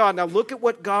presence of God. Now look at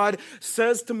what God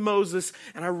says to Moses,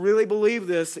 and I really believe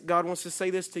this, that God wants to say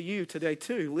this to you today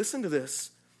too. Listen to this.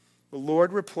 The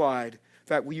Lord replied, in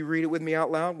fact, will you read it with me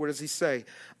out loud? What does He say?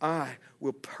 I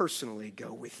will personally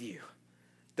go with you.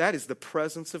 That is the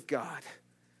presence of God.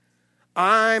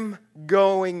 I'm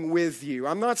going with you.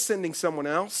 I'm not sending someone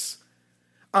else.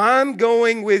 I'm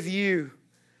going with you.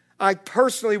 I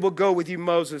personally will go with you,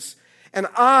 Moses, and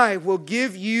I will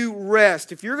give you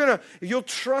rest. If you'll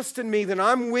trust in me, then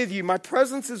I'm with you. My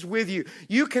presence is with you.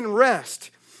 You can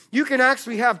rest. You can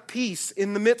actually have peace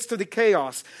in the midst of the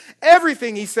chaos.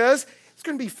 Everything, he says, it's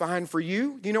going to be fine for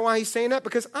you. You know why he's saying that?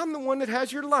 Because I'm the one that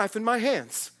has your life in my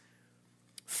hands.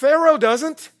 Pharaoh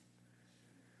doesn't.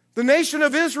 The nation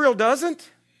of Israel doesn't.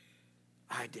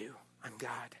 I do. I'm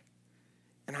God.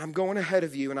 And I'm going ahead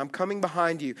of you, and I'm coming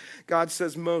behind you. God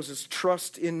says, Moses,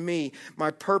 trust in me.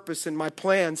 My purpose and my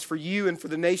plans for you and for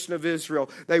the nation of Israel,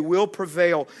 they will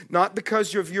prevail. Not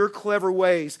because of your clever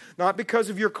ways, not because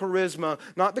of your charisma,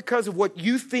 not because of what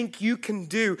you think you can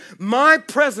do. My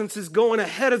presence is going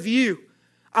ahead of you.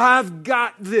 I've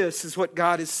got this, is what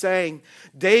God is saying.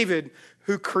 David,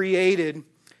 who created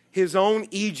his own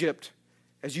Egypt,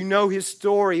 As you know his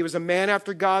story, he was a man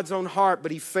after God's own heart,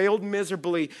 but he failed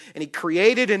miserably, and he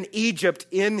created an Egypt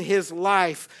in his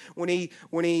life when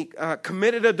he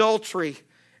committed adultery.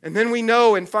 And then we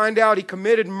know and find out he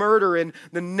committed murder, and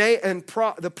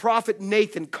the prophet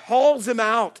Nathan calls him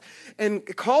out and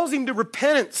calls him to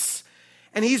repentance.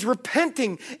 And he's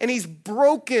repenting, and he's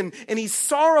broken, and he's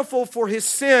sorrowful for his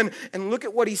sin. And look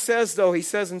at what he says, though. He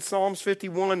says in Psalms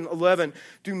 51:11,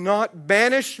 do not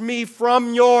banish me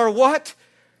from your what?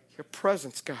 Your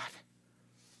presence, God.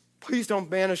 Please don't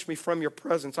banish me from your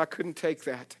presence. I couldn't take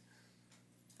that.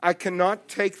 I cannot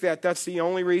take that. That's the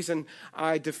only reason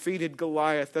I defeated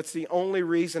Goliath. That's the only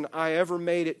reason I ever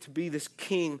made it to be this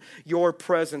king, your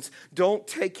presence. Don't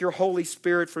take your Holy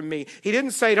Spirit from me. He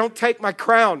didn't say, don't take my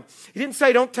crown. He didn't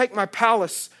say, don't take my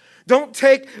palace. Don't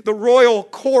take the royal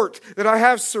court that I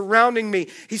have surrounding me.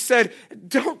 He said,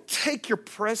 don't take your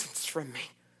presence from me.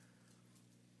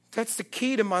 That's the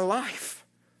key to my life,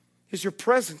 is your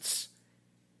presence.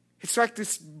 It's like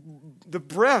the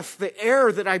breath, the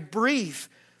air that I breathe.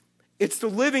 It's the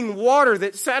living water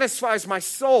that satisfies my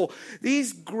soul.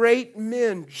 These great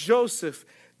men, Joseph,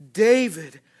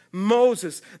 David,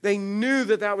 Moses, they knew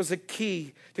that was a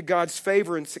key to God's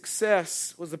favor and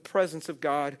success, was the presence of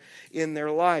God in their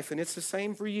life. And it's the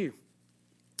same for you.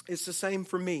 It's the same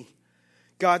for me.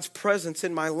 God's presence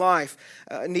in my life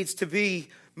needs to be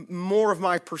more of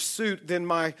my pursuit than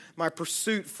my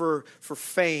pursuit for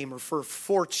fame or for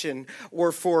fortune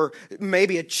or for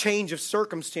maybe a change of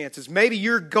circumstances. Maybe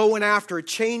you're going after a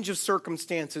change of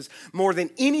circumstances more than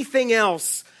anything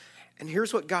else. And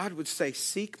here's what God would say: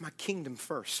 seek my kingdom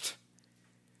first.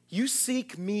 You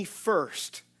seek me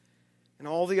first, and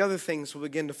all the other things will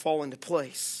begin to fall into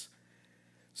place.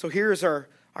 So here's our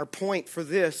point for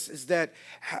this, is that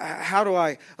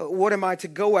what am I to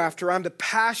go after? I'm to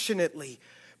passionately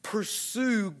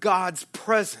pursue God's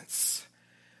presence.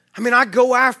 I mean, I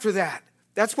go after that.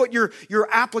 That's what your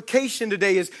application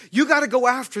today is. You got to go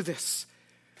after this.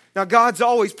 Now, God's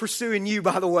always pursuing you,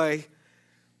 by the way.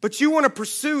 But you want to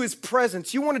pursue His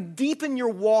presence. You want to deepen your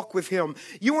walk with Him.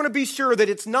 You want to be sure that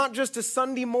it's not just a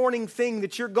Sunday morning thing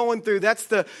that you're going through. That's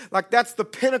the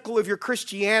pinnacle of your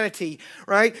Christianity,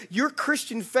 right? Your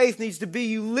Christian faith needs to be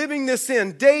you living this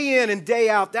in and day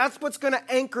out. That's what's going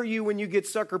to anchor you when you get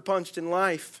sucker punched in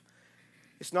life.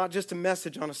 It's not just a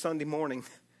message on a Sunday morning.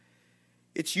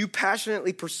 It's you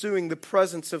passionately pursuing the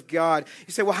presence of God.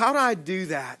 You say, well, how do I do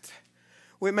that?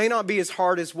 Well, it may not be as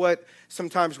hard as what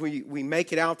sometimes we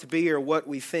make it out to be or what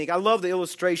we think. I love the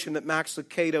illustration that Max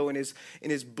Lucado in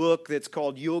his book that's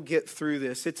called You'll Get Through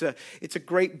This. It's a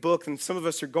great book, and some of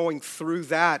us are going through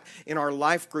that in our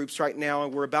life groups right now,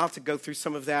 and we're about to go through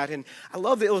some of that. And I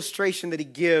love the illustration that he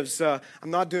gives. I'm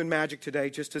not doing magic today,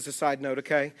 just as a side note,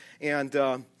 okay?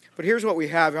 But here's what we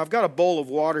have. I've got a bowl of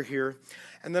water here.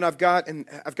 And then I've got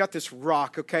this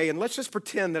rock, okay? And let's just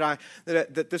pretend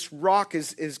that this rock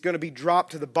is going to be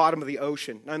dropped to the bottom of the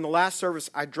ocean. Now, in the last service,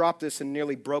 I dropped this and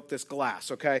nearly broke this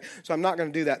glass, okay? So I'm not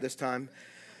going to do that this time.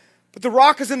 But the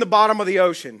rock is in the bottom of the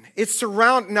ocean. It's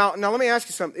surrounded. Now let me ask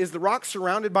you something. Is the rock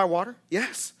surrounded by water?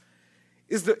 Yes.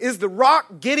 Is the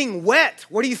rock getting wet?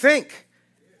 What do you think?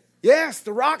 Yes,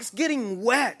 the rock's getting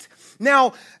wet.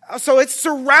 Now, so it's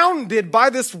surrounded by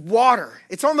this water.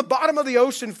 It's on the bottom of the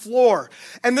ocean floor.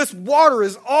 And this water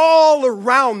is all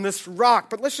around this rock.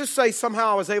 But let's just say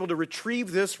somehow I was able to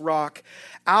retrieve this rock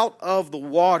out of the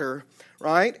water,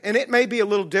 right? And it may be a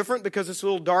little different because it's a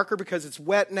little darker because it's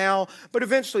wet now. But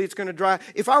eventually it's going to dry.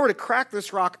 If I were to crack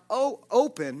this rock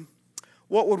open,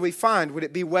 what would we find? Would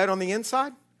it be wet on the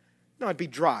inside? No, it'd be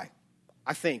dry.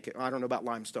 I think. I don't know about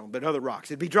limestone, but other rocks.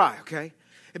 It'd be dry, okay?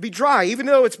 It'd be dry, even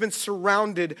though it's been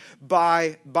surrounded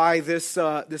by this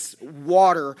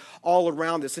water all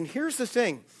around us. And here's the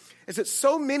thing, is that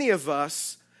so many of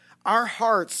us, our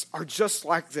hearts are just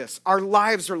like this. Our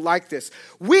lives are like this.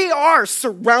 We are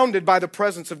surrounded by the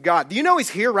presence of God. Do you know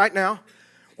He's here right now?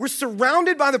 We're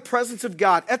surrounded by the presence of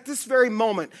God at this very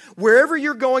moment. Wherever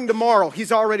you're going tomorrow,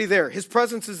 He's already there. His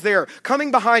presence is there,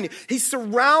 coming behind you. He's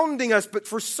surrounding us, but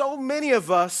for so many of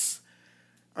us,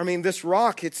 I mean, this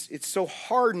rock, it's so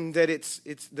hardened that it's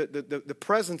the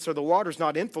presence or the water's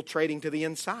not infiltrating to the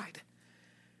inside.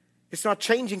 It's not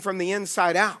changing from the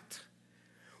inside out.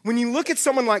 When you look at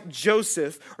someone like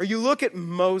Joseph, or you look at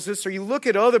Moses, or you look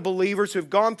at other believers who have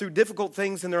gone through difficult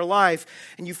things in their life,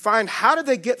 and you find, how did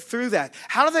they get through that?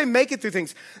 How do they make it through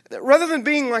things? Rather than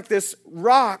being like this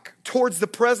rock towards the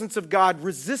presence of God,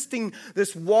 resisting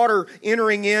this water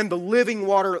entering in, the living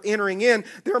water entering in,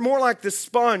 they're more like this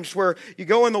sponge where you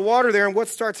go in the water there, and what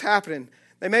starts happening?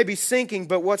 They may be sinking,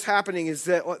 but what's happening is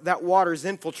that water is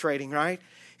infiltrating, right?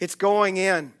 It's going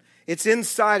in. It's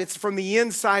inside. It's from the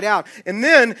inside out. And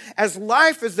then as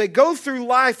they go through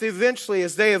life eventually,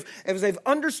 as they've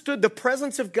understood the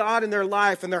presence of God in their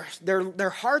life and their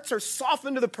hearts are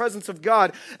softened to the presence of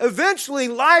God, eventually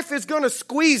life is going to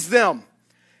squeeze them.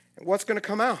 And what's going to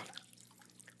come out?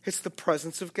 It's the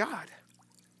presence of God.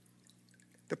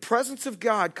 The presence of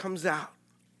God comes out,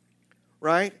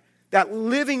 right? That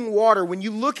living water. When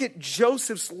you look at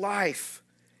Joseph's life,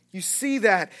 you see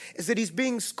that is that he's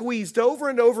being squeezed over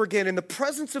and over again. And the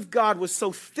presence of God was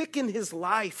so thick in his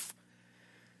life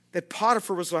that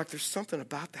Potiphar was like, there's something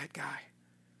about that guy.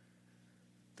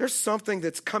 There's something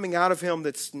that's coming out of him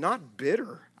that's not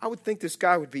bitter. I would think this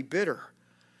guy would be bitter.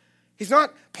 He's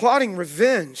not plotting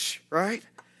revenge, right?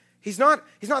 He's not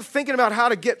thinking about how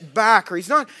to get back, or he's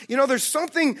not, there's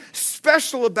something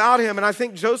special about him. And I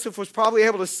think Joseph was probably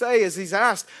able to say as he's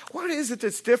asked, what is it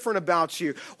that's different about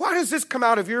you? Why does this come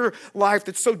out of your life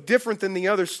that's so different than the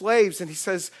other slaves? And he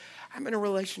says, I'm in a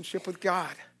relationship with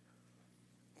God.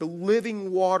 The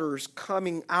living waters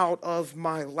coming out of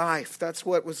my life. That's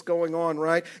what was going on,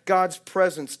 right? God's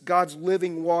presence, God's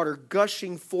living water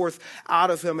gushing forth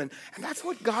out of him. And that's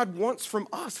what God wants from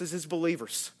us as his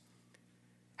believers.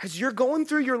 As you're going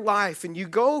through your life and you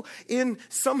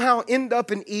somehow end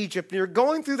up in Egypt and you're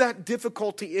going through that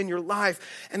difficulty in your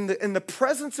life and the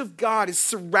presence of God is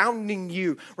surrounding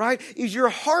you, right? Is your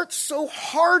heart so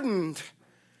hardened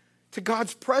to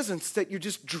God's presence that you're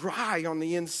just dry on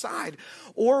the inside?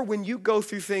 Or when you go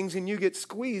through things and you get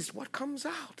squeezed, what comes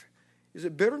out? Is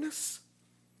it bitterness?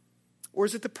 Or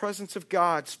is it the presence of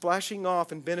God splashing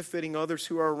off and benefiting others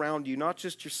who are around you, not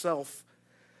just yourself?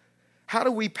 How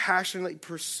do we passionately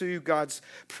pursue God's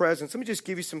presence? Let me just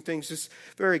give you some things just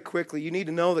very quickly. You need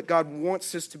to know that God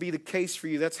wants this to be the case for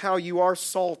you. That's how you are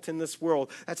salt in this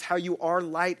world. That's how you are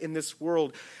light in this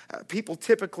world. People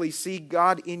typically see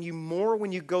God in you more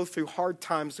when you go through hard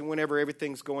times than whenever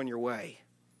everything's going your way.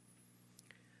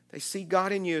 They see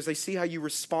God in you as they see how you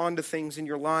respond to things in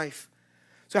your life.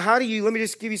 So let me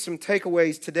just give you some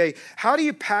takeaways today. How do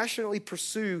you passionately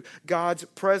pursue God's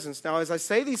presence? Now, as I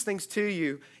say these things to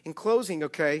you in closing,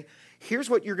 okay, here's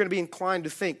what you're going to be inclined to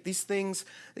think. These things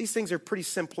are pretty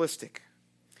simplistic.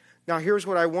 Now, here's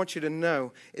what I want you to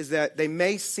know is that they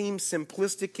may seem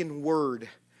simplistic in word,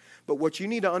 but what you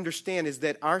need to understand is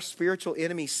that our spiritual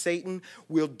enemy, Satan,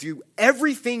 will do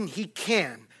everything he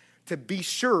can to be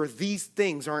sure these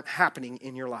things aren't happening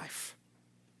in your life.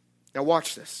 Now,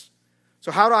 watch this.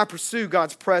 So how do I pursue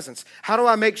God's presence? How do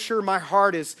I make sure my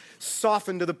heart is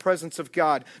softened to the presence of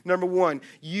God? Number one,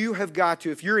 you have got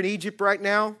to, if you're in Egypt right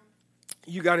now,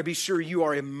 you got to be sure you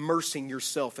are immersing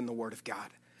yourself in the Word of God.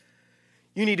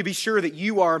 You need to be sure that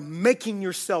you are making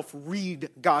yourself read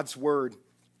God's Word.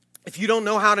 If you don't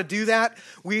know how to do that,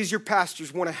 we as your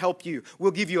pastors want to help you.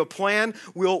 We'll give you a plan.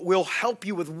 We'll help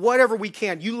you with whatever we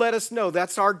can. You let us know.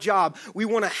 That's our job. We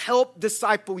want to help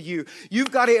disciple you. You've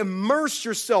got to immerse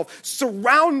yourself,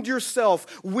 surround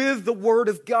yourself with the Word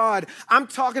of God. I'm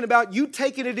talking about you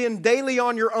taking it in daily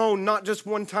on your own, not just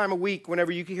one time a week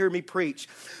whenever you can hear me preach.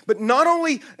 But not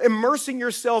only immersing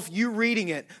yourself, you reading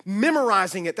it,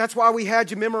 memorizing it. That's why we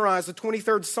had you memorize the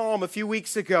 23rd Psalm a few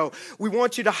weeks ago. We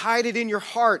want you to hide it in your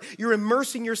heart. You're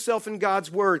immersing yourself in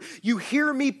God's Word. You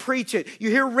hear me preach it. You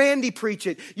hear Randy preach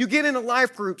it. You get in a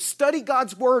life group. Study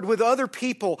God's Word with other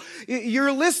people.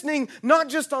 You're listening not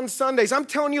just on Sundays. I'm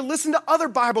telling you, listen to other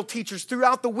Bible teachers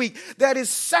throughout the week. That is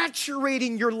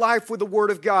saturating your life with the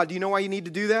Word of God. Do you know why you need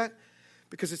to do that?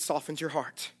 Because it softens your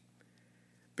heart.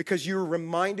 Because you're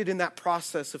reminded in that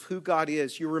process of who God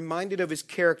is. You're reminded of His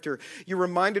character. You're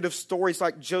reminded of stories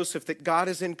like Joseph, that God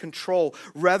is in control.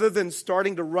 Rather than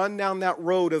starting to run down that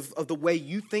road of the way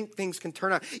you think things can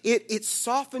turn out. It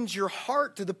softens your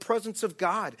heart to the presence of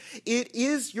God. It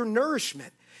is your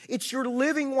nourishment. It's your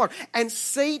living water. And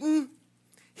Satan,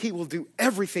 he will do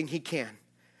everything he can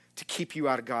to keep you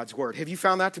out of God's Word. Have you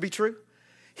found that to be true?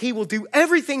 He will do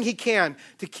everything he can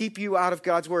to keep you out of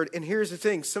God's Word. And here's the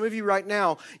thing. Some of you right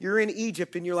now, you're in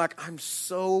Egypt and you're like, I'm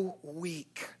so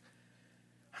weak.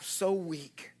 I'm so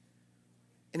weak.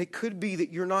 And it could be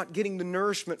that you're not getting the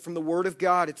nourishment from the Word of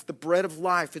God. It's the bread of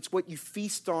life. It's what you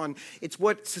feast on. It's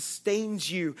what sustains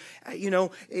you.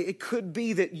 It could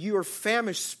be that you are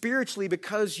famished spiritually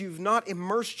because you've not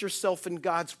immersed yourself in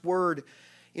God's Word.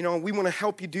 We want to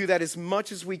help you do that as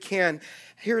much as we can.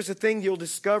 Here's the thing you'll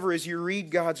discover as you read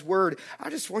God's Word. I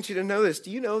just want you to know this.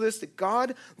 Do you know this? That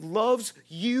God loves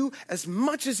you as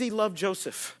much as He loved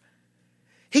Joseph.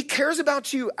 He cares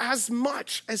about you as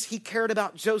much as He cared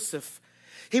about Joseph.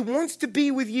 He wants to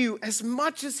be with you as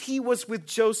much as he was with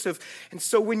Joseph. And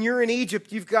so when you're in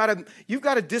Egypt, you've got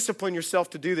to discipline yourself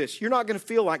to do this. You're not going to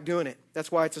feel like doing it.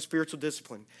 That's why it's a spiritual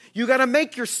discipline. You got to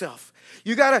make yourself.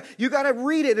 You got to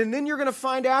read it, and then you're going to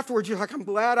find afterwards, you're like, I'm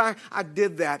glad I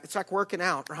did that. It's like working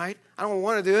out, right? I don't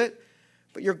want to do it,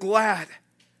 but you're glad.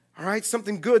 All right,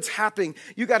 something good's happening.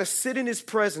 You got to sit in his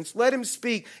presence. Let him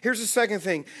speak. Here's the second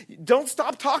thing. Don't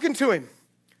stop talking to him.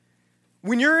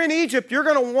 When you're in Egypt, you're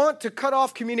going to want to cut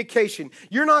off communication.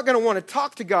 You're not going to want to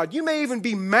talk to God. You may even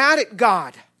be mad at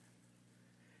God.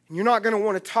 And you're not going to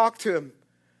want to talk to him.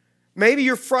 Maybe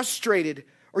you're frustrated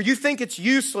or you think it's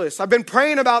useless. I've been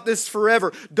praying about this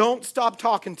forever. Don't stop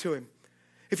talking to him.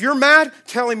 If you're mad,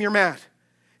 tell him you're mad.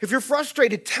 If you're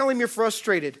frustrated, tell him you're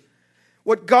frustrated.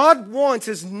 What God wants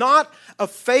is not a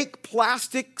fake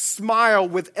plastic smile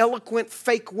with eloquent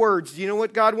fake words. Do you know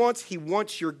what God wants? He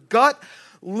wants your gut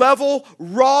level,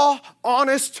 raw,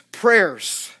 honest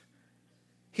prayers.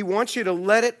 He wants you to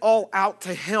let it all out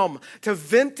to him, to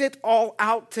vent it all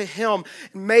out to him.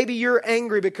 Maybe you're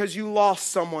angry because you lost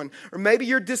someone, or maybe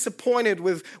you're disappointed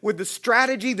with the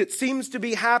strategy that seems to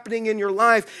be happening in your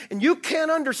life, and you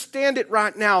can't understand it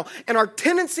right now, and our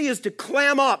tendency is to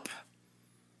clam up.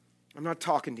 I'm not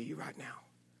talking to you right now.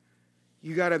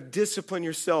 You got to discipline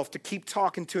yourself to keep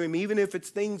talking to him, even if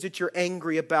it's things that you're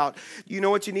angry about. You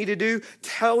know what you need to do?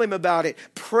 Tell him about it.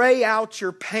 Pray out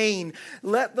your pain.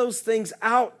 Let those things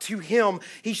out to him.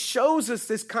 He shows us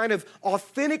this kind of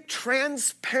authentic,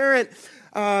 transparent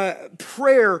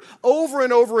prayer over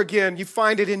and over again. You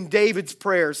find it in David's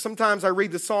prayers. Sometimes I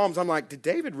read the Psalms, I'm like, did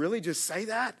David really just say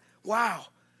that? Wow,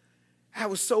 that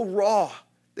was so raw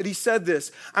that he said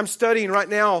this. I'm studying right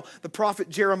now the prophet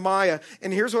Jeremiah,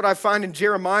 and here's what I find in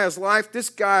Jeremiah's life. This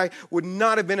guy would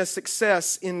not have been a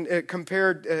success in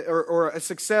or a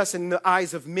success in the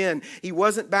eyes of men. He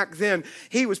wasn't back then.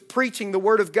 He was preaching the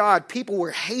word of God. People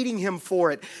were hating him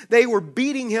for it. They were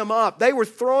beating him up. They were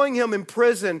throwing him in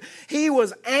prison. He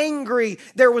was angry.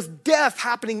 There was death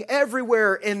happening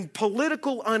everywhere and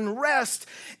political unrest.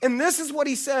 And this is what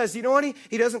he says. You know what?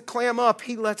 He doesn't clam up.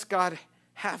 He lets God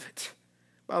have it.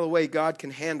 By the way, God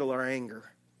can handle our anger.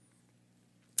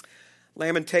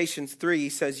 Lamentations 3, he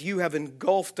says, you have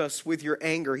engulfed us with your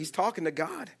anger. He's talking to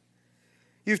God.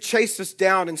 You've chased us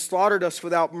down and slaughtered us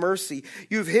without mercy.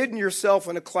 You've hidden yourself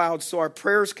in a cloud so our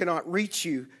prayers cannot reach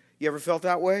you. You ever felt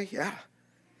that way? Yeah.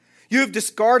 You have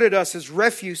discarded us as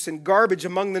refuse and garbage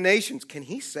among the nations. Can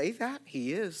he say that?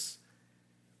 He is.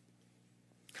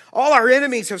 All our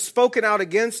enemies have spoken out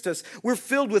against us. We're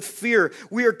filled with fear.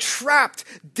 We are trapped,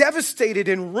 devastated,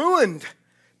 and ruined.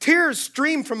 Tears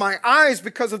stream from my eyes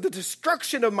because of the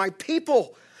destruction of my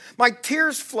people. My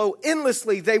tears flow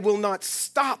endlessly. They will not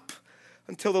stop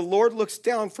until the Lord looks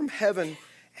down from heaven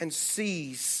and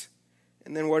sees.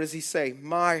 And then what does he say?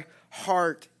 My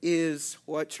heart is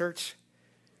what, church?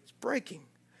 It's breaking.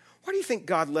 Why do you think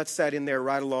God lets that in there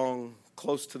right along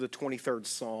close to the 23rd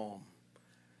Psalm?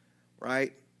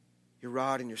 Right? Your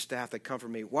rod and your staff, they comfort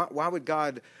me. Why would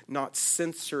God not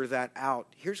censor that out?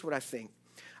 Here's what I think.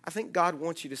 I think God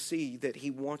wants you to see that he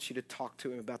wants you to talk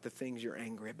to him about the things you're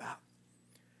angry about.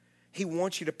 He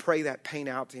wants you to pray that pain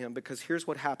out to him, because here's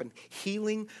what happened.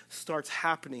 Healing starts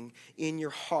happening in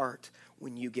your heart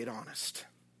when you get honest.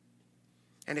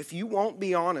 And if you won't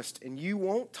be honest and you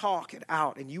won't talk it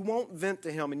out and you won't vent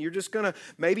to him and you're just going to,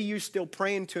 maybe you're still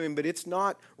praying to him, but it's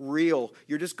not real.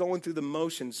 You're just going through the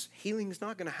motions. Healing is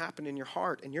not going to happen in your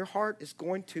heart, and your heart is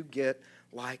going to get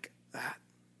like that.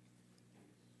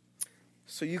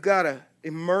 So you got to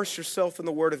immerse yourself in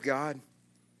the Word of God.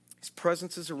 His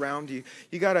presence is around you.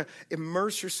 You got to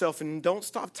immerse yourself and don't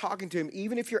stop talking to him.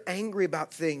 Even if you're angry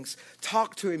about things,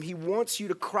 talk to him. He wants you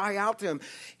to cry out to him.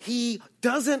 He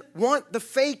doesn't want the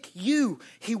fake you.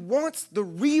 He wants the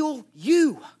real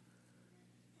you.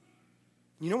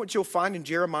 You know what you'll find in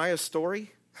Jeremiah's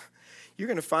story? You're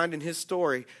going to find in his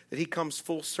story that he comes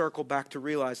full circle back to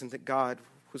realizing that God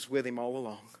was with him all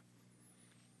along.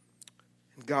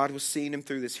 God was seeing him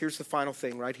through this. Here's the final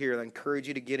thing right here. I encourage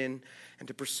you to get in and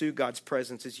to pursue God's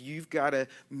presence is you've got to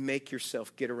make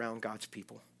yourself get around God's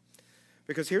people.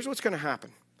 Because here's what's going to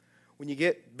happen. When you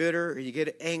get bitter or you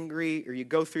get angry or you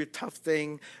go through a tough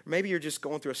thing, or maybe you're just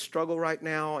going through a struggle right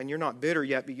now and you're not bitter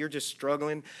yet, but you're just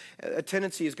struggling, a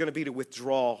tendency is going to be to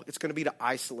withdraw. It's going to be to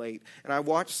isolate. And I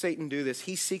watch Satan do this.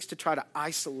 He seeks to try to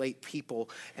isolate people.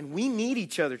 And we need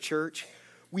each other, church.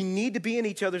 We need to be in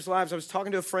each other's lives. I was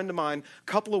talking to a friend of mine a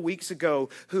couple of weeks ago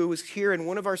who was here in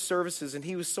one of our services, and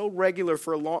he was so regular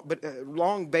for a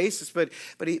long basis, but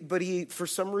he for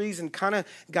some reason kind of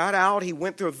got out. He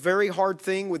went through a very hard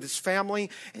thing with his family,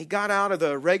 and he got out of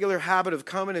the regular habit of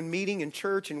coming and meeting in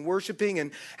church and worshiping.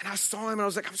 And I saw him, and I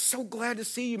was like, I'm so glad to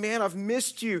see you, man. I've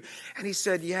missed you. And he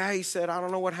said, yeah. He said, I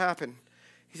don't know what happened.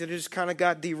 He said, it just kind of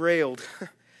got derailed.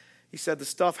 He said, the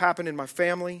stuff happened in my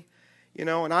family. And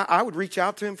I would reach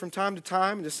out to him from time to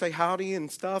time and just say howdy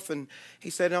and stuff. And he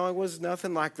said, no, it was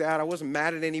nothing like that. I wasn't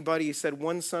mad at anybody. He said,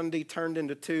 one Sunday turned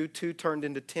into 2, 2 turned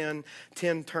into 10,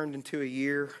 10 turned into a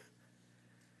year.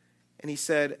 And he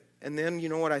said, and then you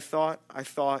know what I thought? I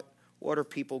thought, what are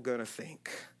people going to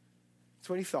think? That's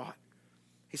what he thought.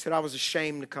 He said, I was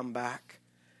ashamed to come back.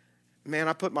 Man,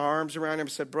 I put my arms around him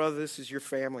and said, brother, this is your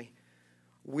family.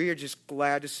 We're just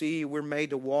glad to see you. We're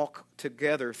made to walk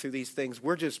together through these things.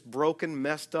 We're just broken,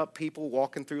 messed up people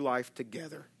walking through life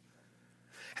together.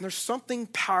 And there's something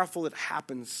powerful that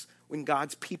happens when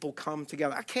God's people come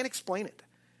together. I can't explain it.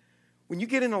 When you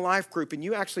get in a life group and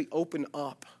you actually open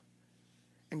up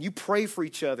and you pray for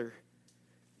each other,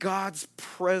 God's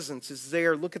presence is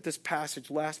there. Look at this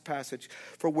passage, last passage.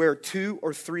 For where 2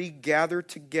 or 3 gather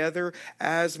together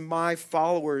as my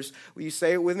followers. Will you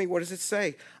say it with me? What does it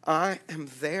say? I am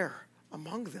there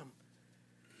among them.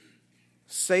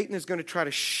 Satan is going to try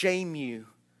to shame you.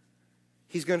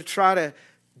 He's going to try to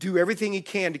do everything he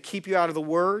can to keep you out of the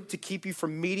Word, to keep you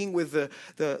from meeting with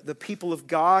the people of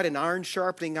God and iron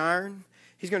sharpening iron.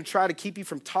 He's going to try to keep you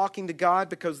from talking to God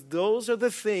because those are the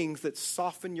things that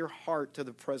soften your heart to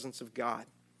the presence of God.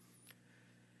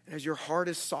 And as your heart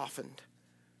is softened,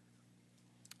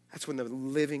 that's when the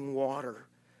living water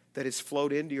that has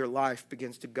flowed into your life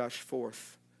begins to gush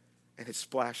forth and it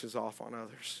splashes off on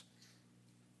others.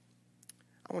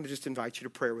 I want to just invite you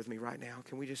to prayer with me right now.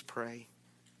 Can we just pray?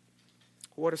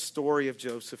 What a story of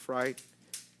Joseph, right?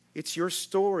 It's your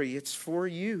story. It's for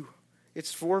you.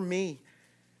 It's for me.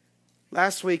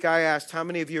 Last week I asked how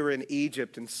many of you are in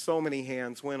Egypt, and so many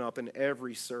hands went up in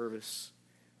every service.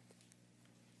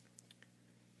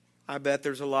 I bet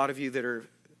there's a lot of you that are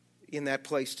in that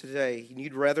place today, and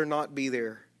you'd rather not be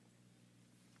there.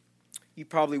 You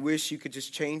probably wish you could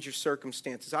just change your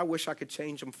circumstances. I wish I could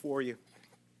change them for you.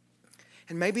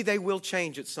 And maybe they will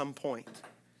change at some point.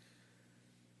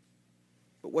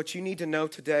 But what you need to know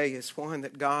today is, one,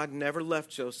 that God never left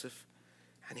Joseph,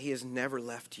 and He has never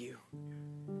left you.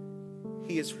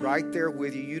 He is right there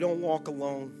with you. You don't walk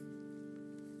alone.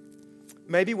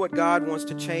 Maybe what God wants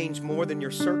to change more than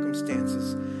your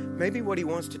circumstances, maybe what He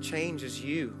wants to change is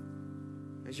you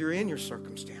as you're in your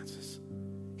circumstances.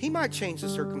 He might change the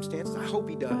circumstances. I hope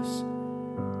He does.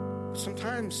 But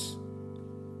sometimes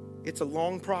it's a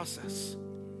long process.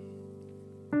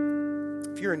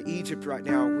 If you're in Egypt right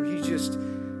now, will you just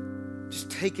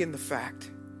take in the fact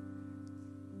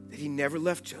that He never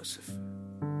left Joseph,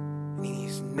 and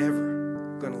He's never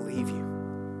going to leave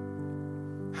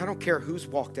you. I don't care who's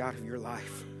walked out of your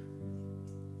life,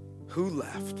 who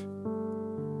left.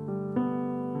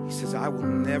 He says, I will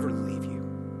never leave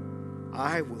you.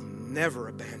 I will never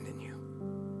abandon you.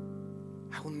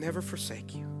 I will never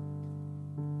forsake you.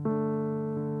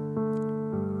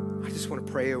 I just want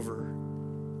to pray over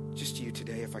just you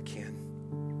today if I can.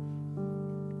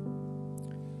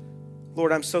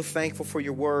 Lord, I'm so thankful for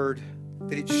your word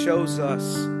that it shows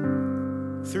us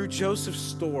through Joseph's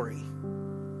story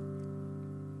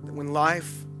that when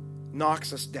life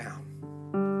knocks us down,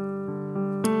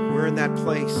 we're in that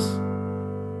place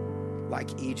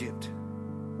like Egypt.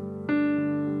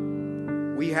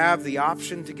 We have the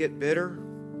option to get bitter,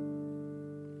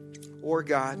 or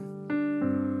God,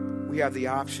 we have the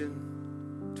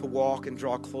option to walk and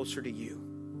draw closer to you.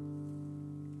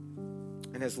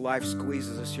 And as life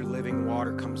squeezes us, your living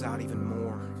water comes out even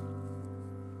more.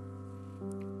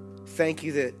 Thank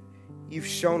you that you've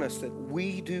shown us that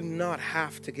we do not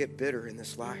have to get bitter in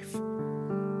this life.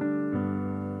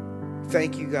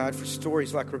 Thank you, God, for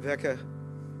stories like Rebecca,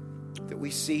 that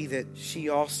we see that she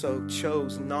also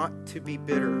chose not to be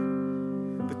bitter,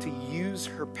 but to use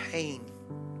her pain,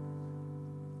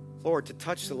 Lord, to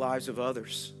touch the lives of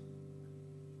others.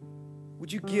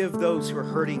 Would you give those who are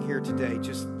hurting here today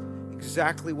just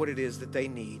exactly what it is that they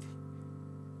need?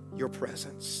 Your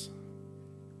presence.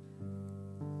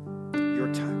 Your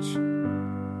touch.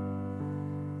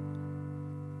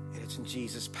 And it's in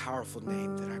Jesus' powerful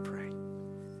name that I pray.